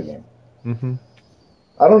 It's a good game. Mm-hmm.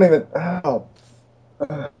 I don't even. Oh,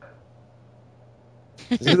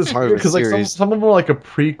 This is hard of a Because like series. some of them are like a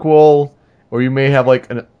prequel, or you may have like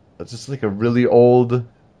just like a really old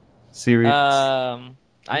series.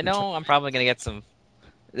 I know I'm probably gonna get some.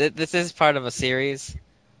 This is part of a series,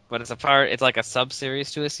 but it's like a sub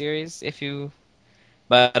series to a series.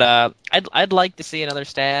 But I'd like to see another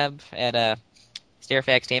stab at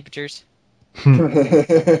Stairfax temperatures.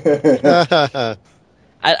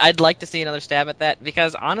 I'd like to see another stab at that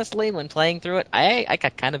because honestly, when playing through it, I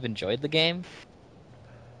kind of enjoyed the game.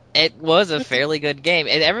 It was a fairly good game,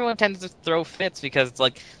 and everyone tends to throw fits because it's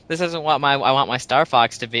like this isn't what I want my Star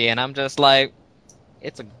Fox to be, and I'm just like,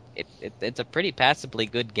 it's a pretty passably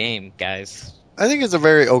good game, guys. I think it's a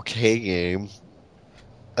very okay game.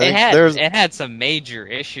 I It think had there's it had some major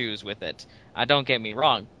issues with it. Don't get me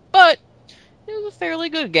wrong, but it was a fairly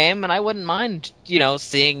good game, and I wouldn't mind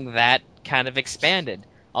seeing that kind of expanded.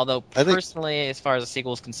 Although I think- personally, as far as the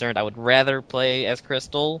sequel is concerned, I would rather play as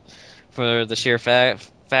Crystal for the sheer fact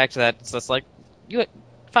that it's just like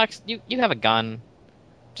Fox, you have a gun,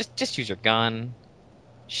 just use your gun,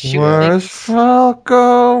 shoot Where's things.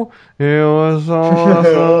 Falco? He was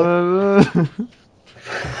awesome.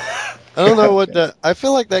 I don't know what I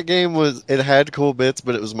feel like that game was. It had cool bits,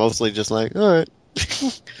 but it was mostly just like, all right.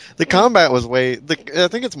 The combat was I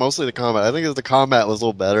think it's mostly the combat. I think if the combat was a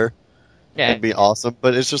little better, Yeah, it'd be awesome.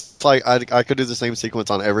 But it's just like I could do the same sequence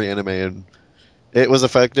on every anime, and it was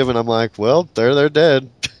effective. And I'm like, well, they're dead.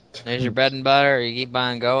 there's your bread and butter. You keep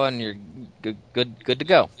on going, you're good to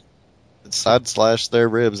go. Side slash their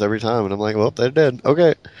ribs every time, and I'm like, well, they're dead.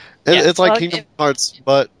 Okay, it's like well, Kingdom Hearts,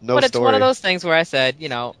 but no but story. it's one of those things where I said,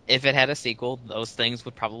 if it had a sequel, those things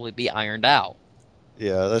would probably be ironed out.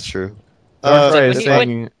 Yeah, that's true. Dark Knight when is he-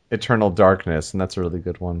 saying Eternal Darkness, and that's a really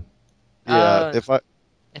good one. Yeah, if I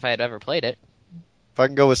had ever played it.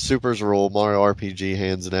 can go with Super's rule, Mario RPG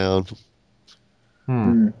hands down.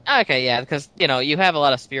 Okay, yeah, because you have a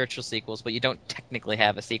lot of spiritual sequels, but you don't technically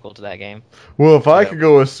have a sequel to that game. Well, if I Yeah. could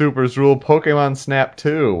go with Super's rule, Pokemon Snap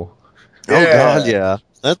 2. Oh Yeah. God, yeah.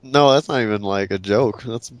 That's not even like a joke.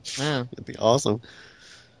 Yeah. It'd be awesome.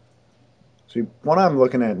 See, what I'm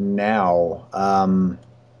looking at now,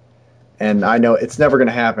 and I know it's never going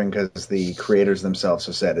to happen because the creators themselves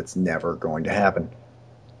have said it's never going to happen.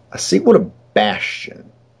 A sequel to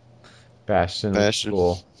Bastion. Bastion. Bastion.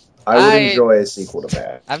 Cool. I would I- enjoy a sequel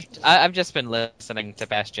to Bastion. I've just been listening to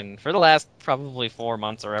Bastion for the last probably 4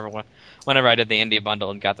 months or whenever I did the indie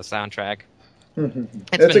bundle and got the soundtrack. It's been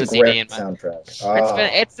a the CD great in my-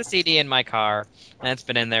 soundtrack. It's the CD in my car, and it's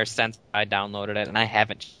been in there since I downloaded it, and I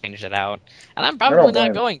haven't changed it out, and I'm probably don't not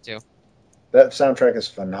blame going to. That soundtrack is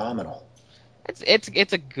phenomenal.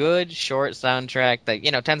 It's a good short soundtrack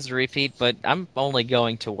that tends to repeat, but I'm only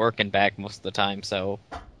going to work and back most of the time, so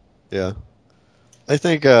Yeah, I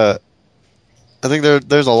think there's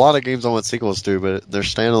a lot of games I want sequels to, but they're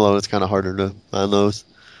standalone. It's kind of harder to find those.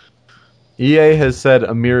 EA has said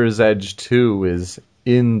A Mirror's Edge 2 is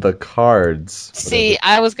in the cards. see,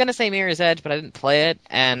 I was gonna say Mirror's Edge, but I didn't play it,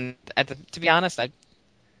 and to be honest, that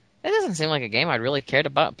doesn't seem like a game I'd really care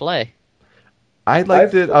to play. I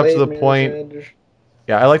liked it up to the Mirror's point. Edge.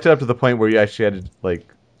 Yeah, I liked it up to the point where you actually had to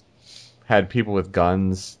had people with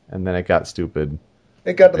guns, and then it got stupid.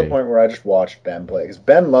 It got to the Hey. point where I just watched Ben play because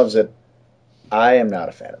Ben loves it. I am not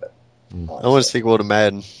a fan of it. I want a honestly. sequel to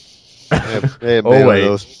Madden. Yeah, Oh,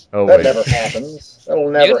 wait. Oh That wait. never happens. That'll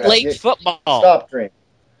never Youth happen. League football. Stop dreaming.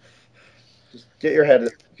 Just get your head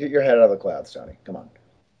out of the clouds, Tony. Come on.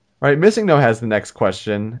 All right, Missing No has the next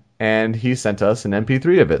question, and he sent us an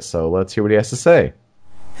MP3 of it, so let's hear what he has to say.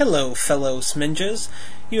 Hello, fellow Sminjas.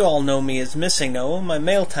 You all know me as Missing No. My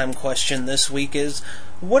mail time question this week is,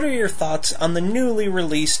 what are your thoughts on the newly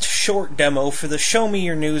released short demo for the Show Me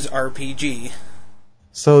Your News RPG?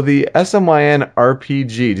 So the SMYN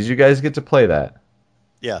RPG, did you guys get to play that?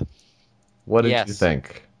 Yeah, What did Yes. you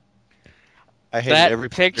think? I hate That every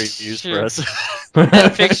picture you use for us.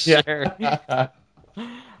 That picture. Yeah.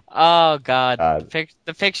 Oh God, God.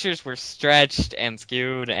 the pictures were stretched and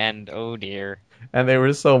skewed, and oh dear. And they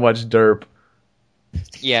were so much derp.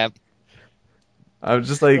 Yeah, I'm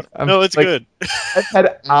just like, No, it's good. I've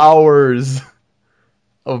had hours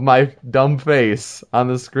of my dumb face on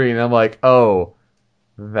the screen. I'm like, oh,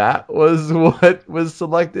 that was what was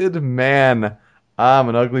selected? Man, I'm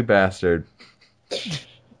an ugly bastard.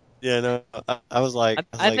 Yeah, no, I was like,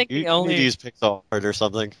 I think you the only- need to use pixel art or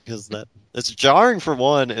something because it's jarring for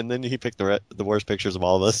one, and then he picked the worst pictures of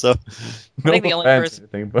all of us. So No think the only offense person-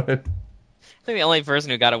 or anything, but think the only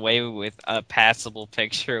person who got away with a passable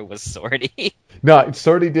picture was Sorty. No,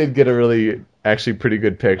 Sorty did get a really, actually pretty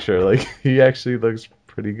good picture. Like, he actually looks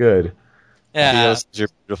pretty good. Yeah. You're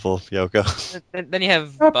beautiful, Yoko. Then you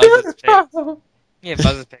have Buzz's pick. You have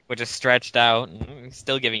Buzz's pick, which is stretched out, and he's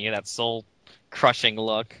still giving you that soul-crushing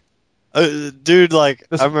look. Dude, like,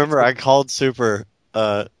 I remember I called Super,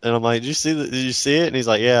 and I'm like, did you see it? And he's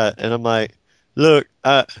like, yeah. And I'm like, look,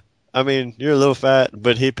 I mean, you're a little fat,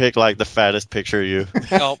 but he picked, like, the fattest picture of you.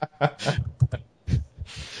 Oh.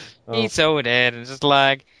 He so did, and just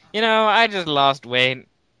like, I just lost weight.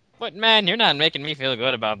 But man, you're not making me feel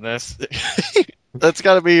good about this. That's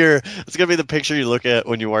gotta be the picture you look at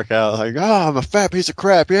when you work out. Like, I'm a fat piece of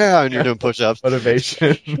crap, yeah, and you're doing push-ups.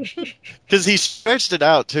 Motivation. Because he stretched it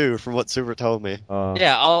out, too, from what Super told me.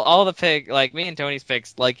 Yeah, all the pick, like, me and Tony's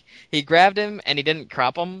picks, like, he grabbed him and he didn't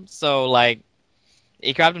crop him, so, like,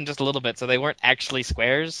 he cropped him just a little bit, so they weren't actually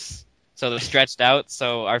squares, so they're stretched out,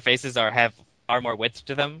 so our faces have far more width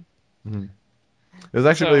to them. Mm-hmm. It was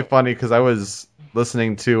actually really funny, because I was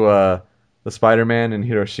listening to the Spider-Man in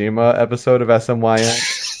Hiroshima episode of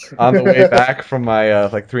SMYN on the way back from my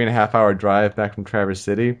 3.5 hour drive back from Traverse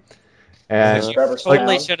City, and You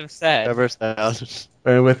totally should have said.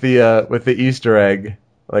 And with the Easter egg,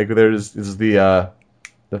 like there's the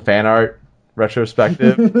fan art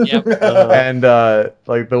retrospective, Yep. and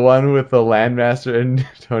like the one with the Landmaster and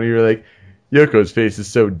Tony were like, Yoko's face is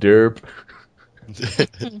so derp.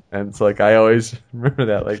 And it's like I always remember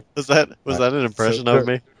that. Like, was that an impression of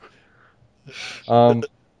me? Did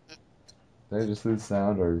I just lose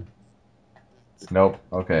sound or? Nope.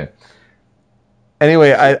 Okay.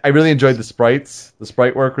 Anyway, I really enjoyed the sprites. The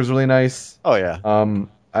sprite work was really nice. Oh yeah.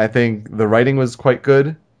 I think the writing was quite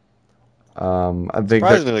good. I think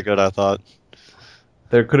Surprisingly good, I thought.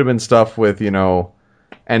 There could have been stuff with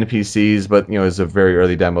NPCs, but it's a very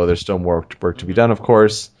early demo. There's still more work to be done, of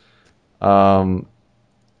course. The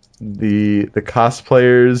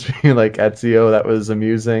cosplayers being like Ezio, that was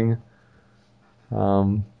amusing.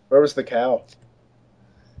 Where was the cow?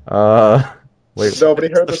 Wait. Nobody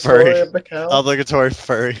heard the story of the cow? Obligatory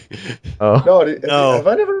furry. Oh. No. Have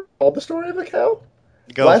I never told the story of the cow?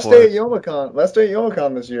 Last day at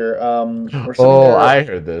Youmacon this year. We're sitting there, I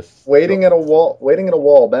heard this. Waiting at a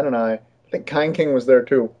wall. Ben and I think Kind King was there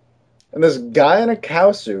too. And this guy in a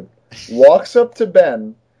cow suit walks up to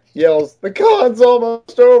Ben, yells, "The con's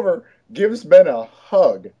almost over!" Gives Ben a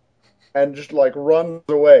hug, and just like runs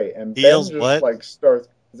away. And He Ben yells just what? like starts,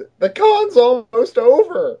 "The con's almost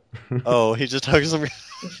over!" Oh, he just hugs him.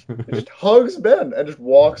 He just hugs Ben and just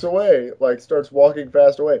walks away, like starts walking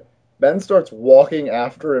fast away. Ben starts walking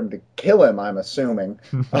after him to kill him, I'm assuming.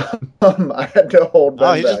 I had to hold Ben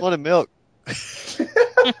Oh, he back. just wanted milk.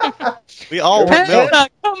 We all want Panda, milk.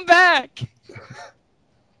 come back!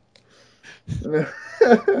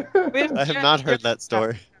 I have not heard that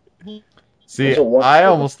story. See, There's a one- I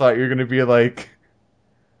almost thought you were going to be like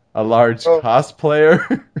a large Oh.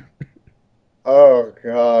 cosplayer. Oh,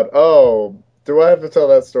 God. Oh, do I have to tell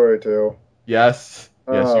that story, too? Yes,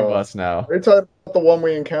 you Oh. must now. Are you talking about the one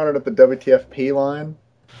we encountered at the WTFP line?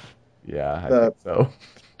 Yeah, I The- think so.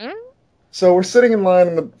 So we're sitting in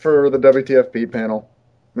line for the WTFP panel,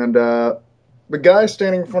 and the guy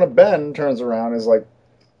standing in front of Ben turns around and is like,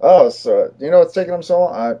 "Oh, so it's taking them so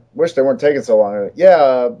long? I wish they weren't taking so long." I'm like,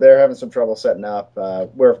 "Yeah, they're having some trouble setting up.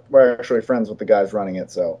 We're actually friends with the guys running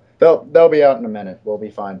it, so they'll be out in a minute. We'll be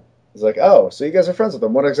fine." He's like, "Oh, so you guys are friends with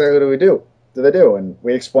them? What exactly do we do? Do they do?" And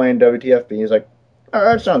we explained WTFP. He's like, "Oh,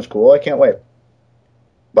 that sounds cool. I can't wait."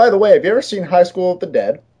 By the way, have you ever seen High School of the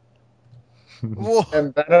Dead? Whoa.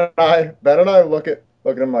 And Ben and I look at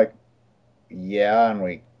him like, yeah, and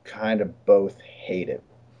we kind of both hate it.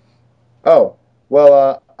 Oh,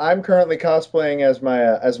 well, I'm currently cosplaying as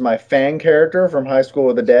my Fang character from High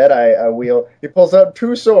School of the Dead. I wield. He pulls out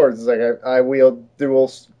two swords. It's like I wield dual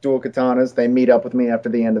katanas. They meet up with me after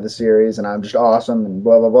the end of the series, and I'm just awesome and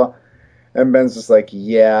blah blah blah. And Ben's just like,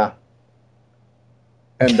 yeah.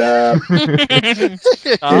 And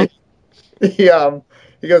he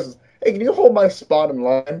goes, "Hey, can you hold my spot in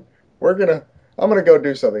line? I'm gonna go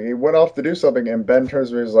do something." He went off to do something, and Ben turns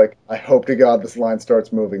to me and is like, "I hope to God this line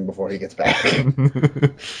starts moving before he gets back."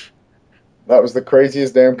 That was the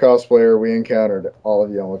craziest damn cosplayer we encountered at all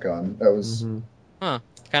of Youmacon. That was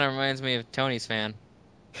Kind of reminds me of Tony's fan.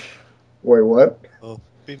 wait, what? Oh,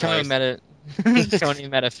 be Tony nice. Tony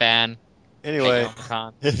met a fan Anyway, at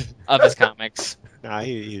Youmacon of his comics. nah,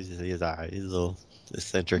 he's alright. He's a little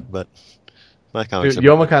eccentric, but My comics. Dude,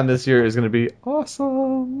 Youmacon this year is going to be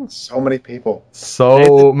awesome. So many people.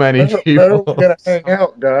 So many Where are we people. gonna hang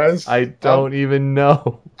out, guys? I don't even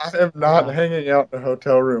know. I am not hanging out in a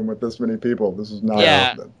hotel room with this many people. This is not Yeah.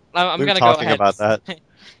 happening. I'm We were gonna go talking ahead. about that.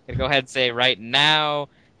 Gonna go ahead and say right now,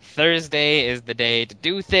 Thursday is the day to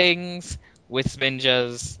do things with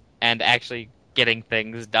Spinjas and actually getting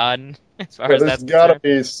things done. As far Yeah, as there's that's got to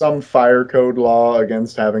concerned. be some fire code law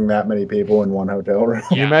against having that many people in one hotel room.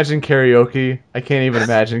 Can you Yeah. imagine karaoke? I can't even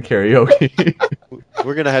imagine karaoke.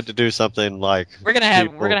 We're gonna have to do something like We're gonna have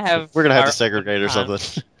people- we're gonna have we're gonna have our to segregate or own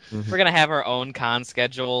something. We're gonna have our own con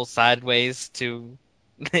schedule sideways to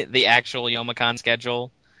the actual Youmacon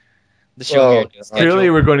schedule. The show Oh, here God. schedule. Clearly,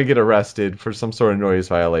 we're going to get arrested for some sort of noise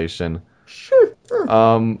violation.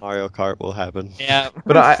 Mario Kart will happen. Yeah.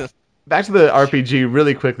 But back to the RPG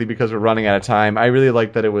really quickly because we're running out of time. I really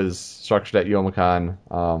like that it was structured at Youmacon.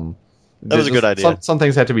 That was a good idea. Some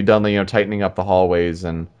things had to be done, tightening up the hallways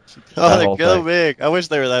and Oh, That they're whole so thing. big. I wish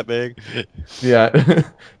they were that big. yeah,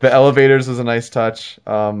 the elevators was a nice touch.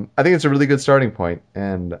 I think it's a really good starting point,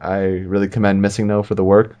 and I really commend Missing No for the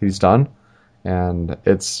work he's done. And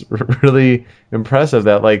it's really impressive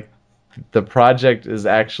that the project is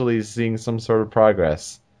actually seeing some sort of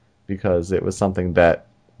progress because it was something that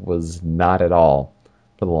was not at all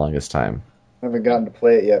for the longest time. I haven't gotten to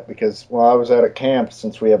play it yet because, well, I was out at camp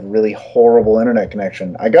since we have really horrible internet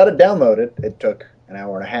connection. I got it downloaded. It took an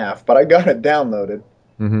hour and a half, but I got it downloaded.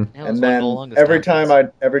 Mm-hmm. That was one And of then the longest every times.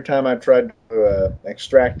 time I tried to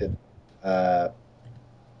extract it,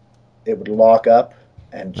 it would lock up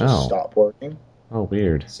and just stop working. Oh,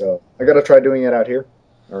 weird. So I got to try doing it out here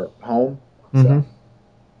or home. Mm-hmm.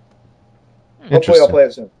 So hopefully I'll play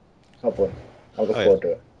it soon. Hopefully, I'll look Oh, yeah. forward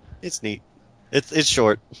to it. It's neat. It's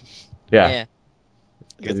short. Yeah.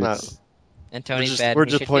 It's not. And Tony's just- bad. we're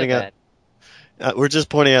and he just should pointing feel out- We're just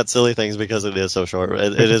pointing out silly things because it is so short.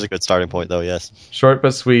 It is a good starting point, though. Yes. Short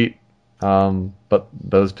but sweet. But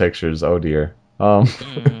those pictures, oh dear. bad.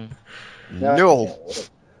 Mm. No,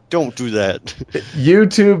 don't do that.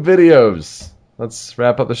 YouTube videos. Let's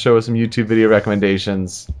wrap up the show with some YouTube video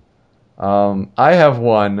recommendations. I have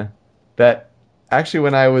one that actually,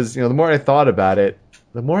 when I was, the more I thought about it,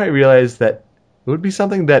 the more I realized that it would be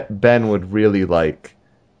something that Ben would really like.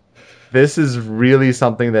 This is really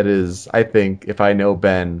something that is, I think, if I know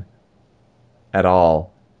Ben at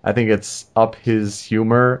all, I think it's up his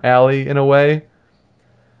humor alley in a way.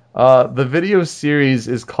 The video series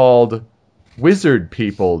is called Wizard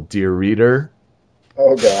People, Dear Reader.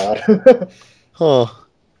 Oh God. Huh.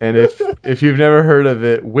 And if you've never heard of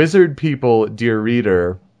it, Wizard People, Dear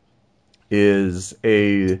Reader is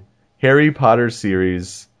a Harry Potter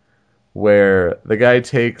series where the guy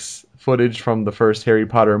takes footage from the first Harry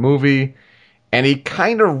Potter movie and he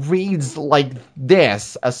kind of reads like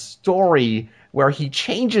this, a story where he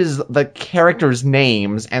changes the characters'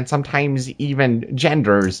 names and sometimes even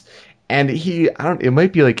genders. And it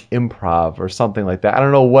might be like improv or something like that. I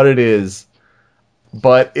don't know what it is,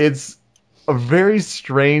 but it's a very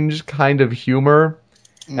strange kind of humor.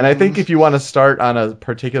 And I think if you want to start on a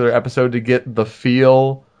particular episode to get the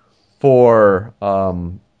feel for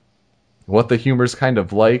what the humor's kind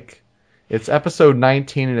of like, it's episode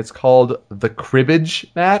 19 and it's called The Cribbage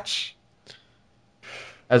Match,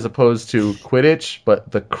 as opposed to Quidditch, but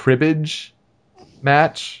The Cribbage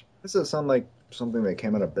Match. Does it sound like something that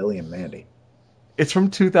came out of Billy and Mandy? It's from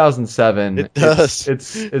 2007. It does.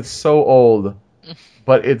 It's so old,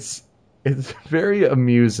 but it's very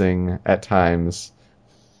amusing at times.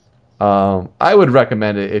 I would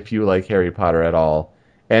recommend it if you like Harry Potter at all,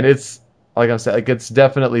 and it's like I'm saying, it's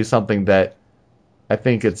definitely something that I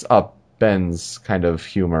think it's up Ben's kind of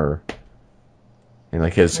humor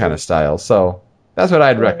and his kind of style. So that's what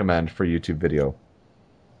I'd recommend for YouTube video.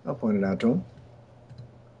 I'll point it out to him.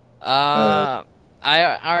 I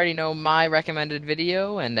already know my recommended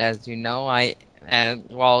video, and as you know,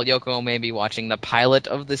 while Yoko may be watching the pilot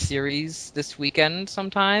of the series this weekend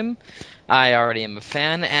sometime, I already am a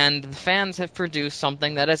fan, and the fans have produced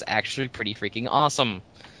something that is actually pretty freaking awesome.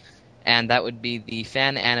 And that would be the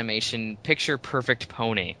fan animation Picture Perfect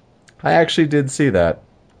Pony. I actually did see that.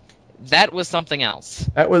 That was something else.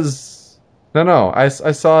 That was no. I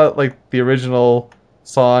saw the original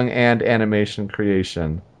song and animation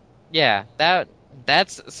creation. Yeah,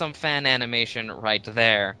 that's some fan animation right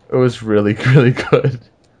there. It was really, really good.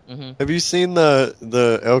 Hmm. Have you seen the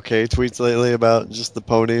LK tweets lately about just the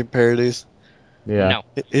pony parodies? Yeah.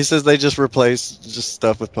 No. He says they just replace just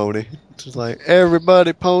stuff with pony. Just like,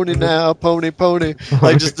 everybody pony now, pony, pony.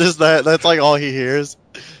 Like, just that. That's like all he hears.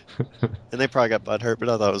 And they probably got butthurt, but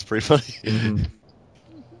I thought it was pretty funny. Mhm.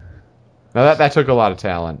 Now that took a lot of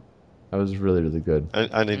talent. That was really, really good.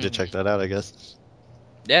 I need to check that out, I guess.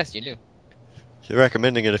 Yes, you do. You're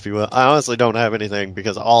recommending it if you will. I honestly don't have anything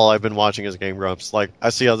because all I've been watching is Game Grumps. Like, I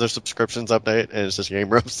see other subscriptions update and it's just Game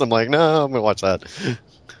Grumps. I'm like, no, I'm gonna watch that.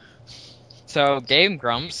 So, Game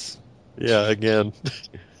Grumps, Yeah, again.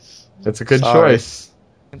 It's a good Sorry. choice.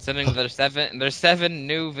 considering there's 7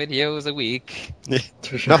 new videos a week. No,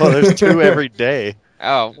 there's 2 every day.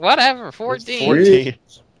 Oh, whatever, 14. 14.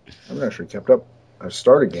 I haven't actually kept up. I've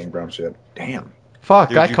started Game Grumps yet. Damn. Fuck,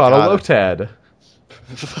 Dude, I you caught a got it. Lotad.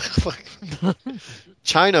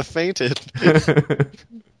 China fainted.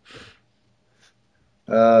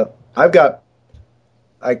 I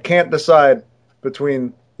can't decide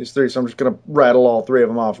between these 3, so I'm just going to rattle all 3 of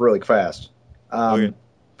them off really fast. Okay.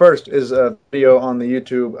 First is a video on the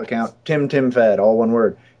YouTube account, Tim Fed, all one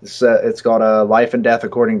word. It's called Life and Death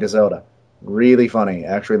According to Zelda. Really funny.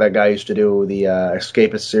 Actually, that guy used to do the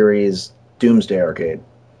Escapist series Doomsday Arcade.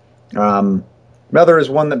 Another is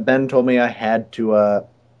one that Ben told me I had to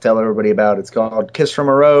tell everybody about. It's called Kiss from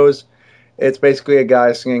a Rose. It's basically a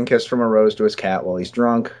guy singing Kiss from a Rose to his cat while he's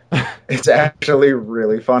drunk. It's actually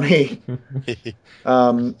really funny.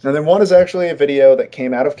 And then one is actually a video that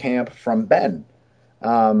came out of camp from Ben.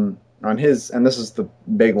 On his, and this is the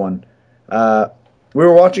big one. We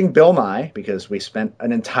were watching Bill Nye because we spent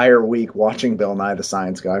an entire week watching Bill Nye the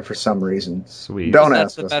Science Guy for some reason. Sweet. Don't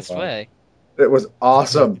That's ask the us best why. way. It was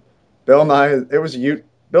awesome. Bill Nye was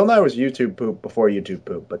YouTube poop before YouTube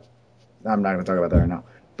poop, but I'm not going to talk about that right now.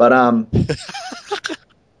 But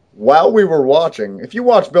while we were watching, if you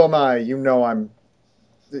watch Bill Nye, you know what I'm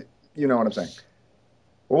saying.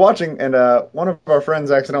 We're watching, and one of our friends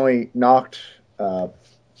accidentally knocked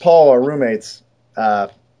Paul, our roommate's one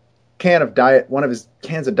of his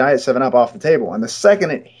cans of Diet 7-Up off the table, and the second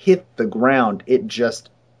it hit the ground, it just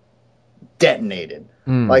detonated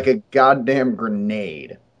like a goddamn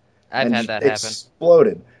grenade. I've had that happen.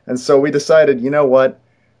 Exploded. And so we decided, you know what?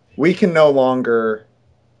 We can no longer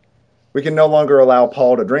allow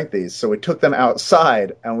Paul to drink these. So we took them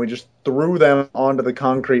outside and we just threw them onto the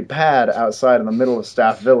concrete pad outside in the middle of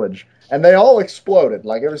Staff Village. And they all exploded,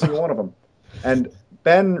 like every single one of them. And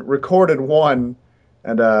Ben recorded one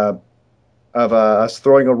of us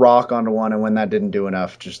throwing a rock onto one, and when that didn't do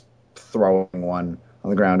enough, just throwing one on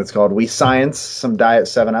the ground. It's called We Science Some Diet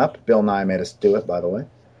 7-Up. Bill Nye made us do it, by the way.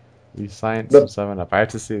 We science some 7-Up. I have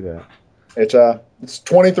to see that. It's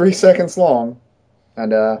 23 seconds long,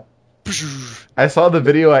 and I saw the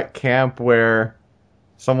video at camp where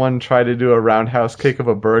someone tried to do a roundhouse kick of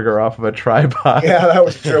a burger off of a tripod. yeah, that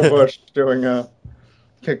was Joe Bush doing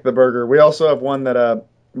Kick the Burger. We also have one that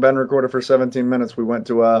Ben recorded for 17 minutes. We went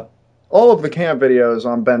to all of the camp videos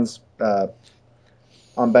on Ben's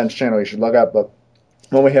channel. You should look up. But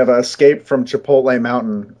when we have Escape from Chipotle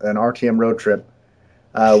Mountain, an RTM road trip,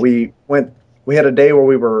 we had a day where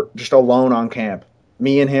we were just alone on camp.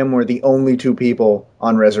 Me and him were the only 2 people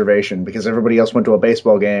on reservation because everybody else went to a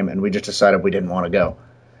baseball game, and we just decided we didn't want to go.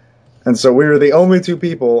 And so we were the only 2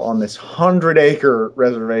 people on this 100-acre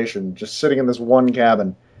reservation, just sitting in this one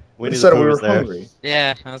cabin. We decided we were hungry.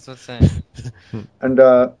 Yeah, I was about to say. And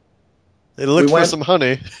They looked for some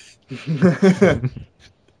honey.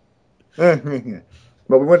 but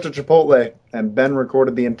we went to Chipotle, and Ben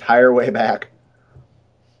recorded the entire way back.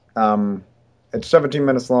 It's 17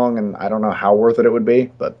 minutes long, and I don't know how worth it would be,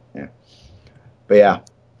 but yeah. But yeah,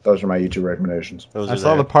 those are my YouTube recommendations. I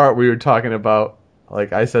saw the part where you were talking about,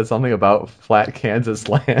 like, I said something about flat Kansas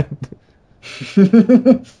land.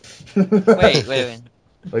 Wait.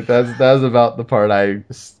 Like, that was about the part I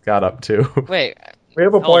got up to. Wait. We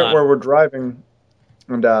have a Hold point on. where we're driving,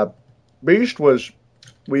 and Beast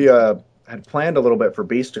we had planned a little bit for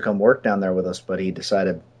Beast to come work down there with us, but he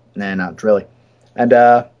decided, nah, not really. And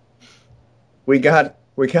we got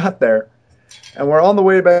there, and we're on the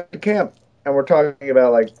way back to camp, and we're talking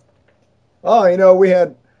about, like, oh,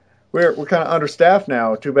 we're kind of understaffed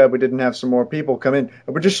now. Too bad we didn't have some more people come in.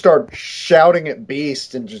 And we just start shouting at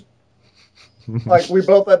Beast, and just like we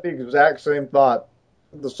both had the exact same thought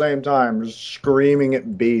at the same time, just screaming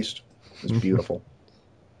at Beast. It's beautiful.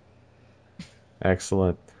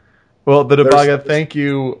 Excellent. Well, the Debaga, thank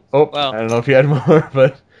you. Oh, Well- I don't know if you had more,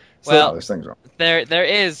 but Well, Those things are. there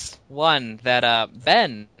is one that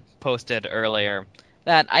Ben posted earlier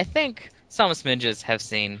that I think some smidges have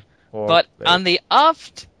seen, but on the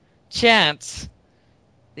off chance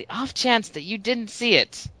that you didn't see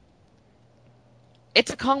it,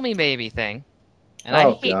 it's a Call Me Baby thing, and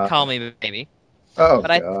I hate God. Call Me Baby. Oh,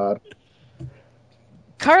 but God.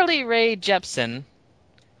 Carly Rae Jepsen,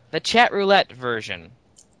 the chat roulette version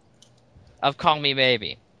of Call Me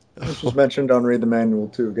Baby. This was mentioned on Read the Manual,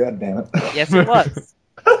 too. God damn it. Yes, it was.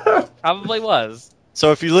 Probably was.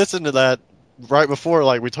 So if you listen to that right before,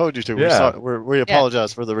 like we told you to, Yeah. we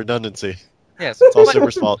apologize for the redundancy. Yes. It's all But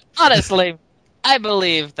Super's fault. honestly, I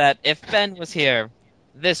believe that if Ben was here,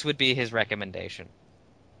 this would be his recommendation.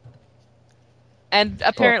 And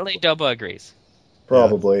apparently Doba agrees.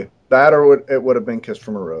 Probably. That or it would have been Kiss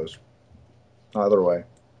from a Rose. Either way.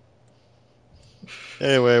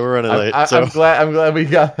 Anyway, we're running late. I'm glad we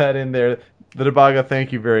got that in there. The Debaga,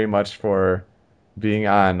 thank you very much for being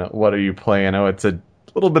on What Are You Playing? I know it's a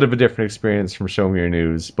little bit of a different experience from Show Me Your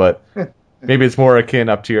News, but maybe it's more akin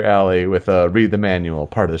up to your alley with Read the Manual,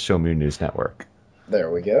 part of the Show Me Your News network. There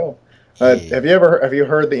we go. Have you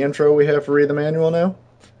heard the intro we have for Read the Manual now?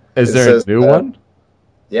 Is It there says, a new one?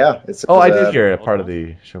 Yeah. It says, Oh, I did hear it, part of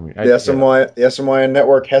the Show Me. The SMY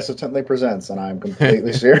network hesitantly presents, and I'm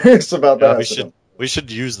completely serious about Yeah, that. we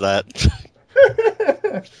should use that.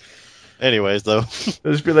 Anyways, though.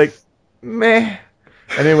 They'll just be like, meh.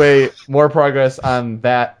 Anyway, more progress on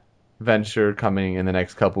that venture coming in the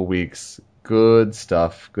next couple weeks. Good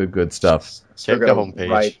stuff. Good stuff. They're Check the gonna homepage.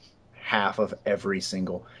 write half of every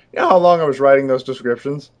single. You know how long I was writing those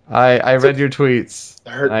descriptions? I read your tweets.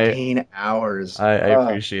 13 hours. I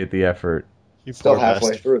appreciate the effort. You Still poor halfway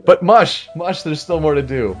bastard. through. Them. But Mush, there's still more to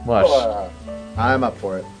do. Mush. I'm up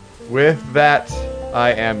for it. With that,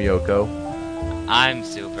 I am Yoko, I'm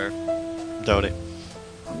super. Donate.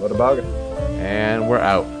 I'm Lodabaga. and we're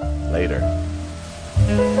out. Later.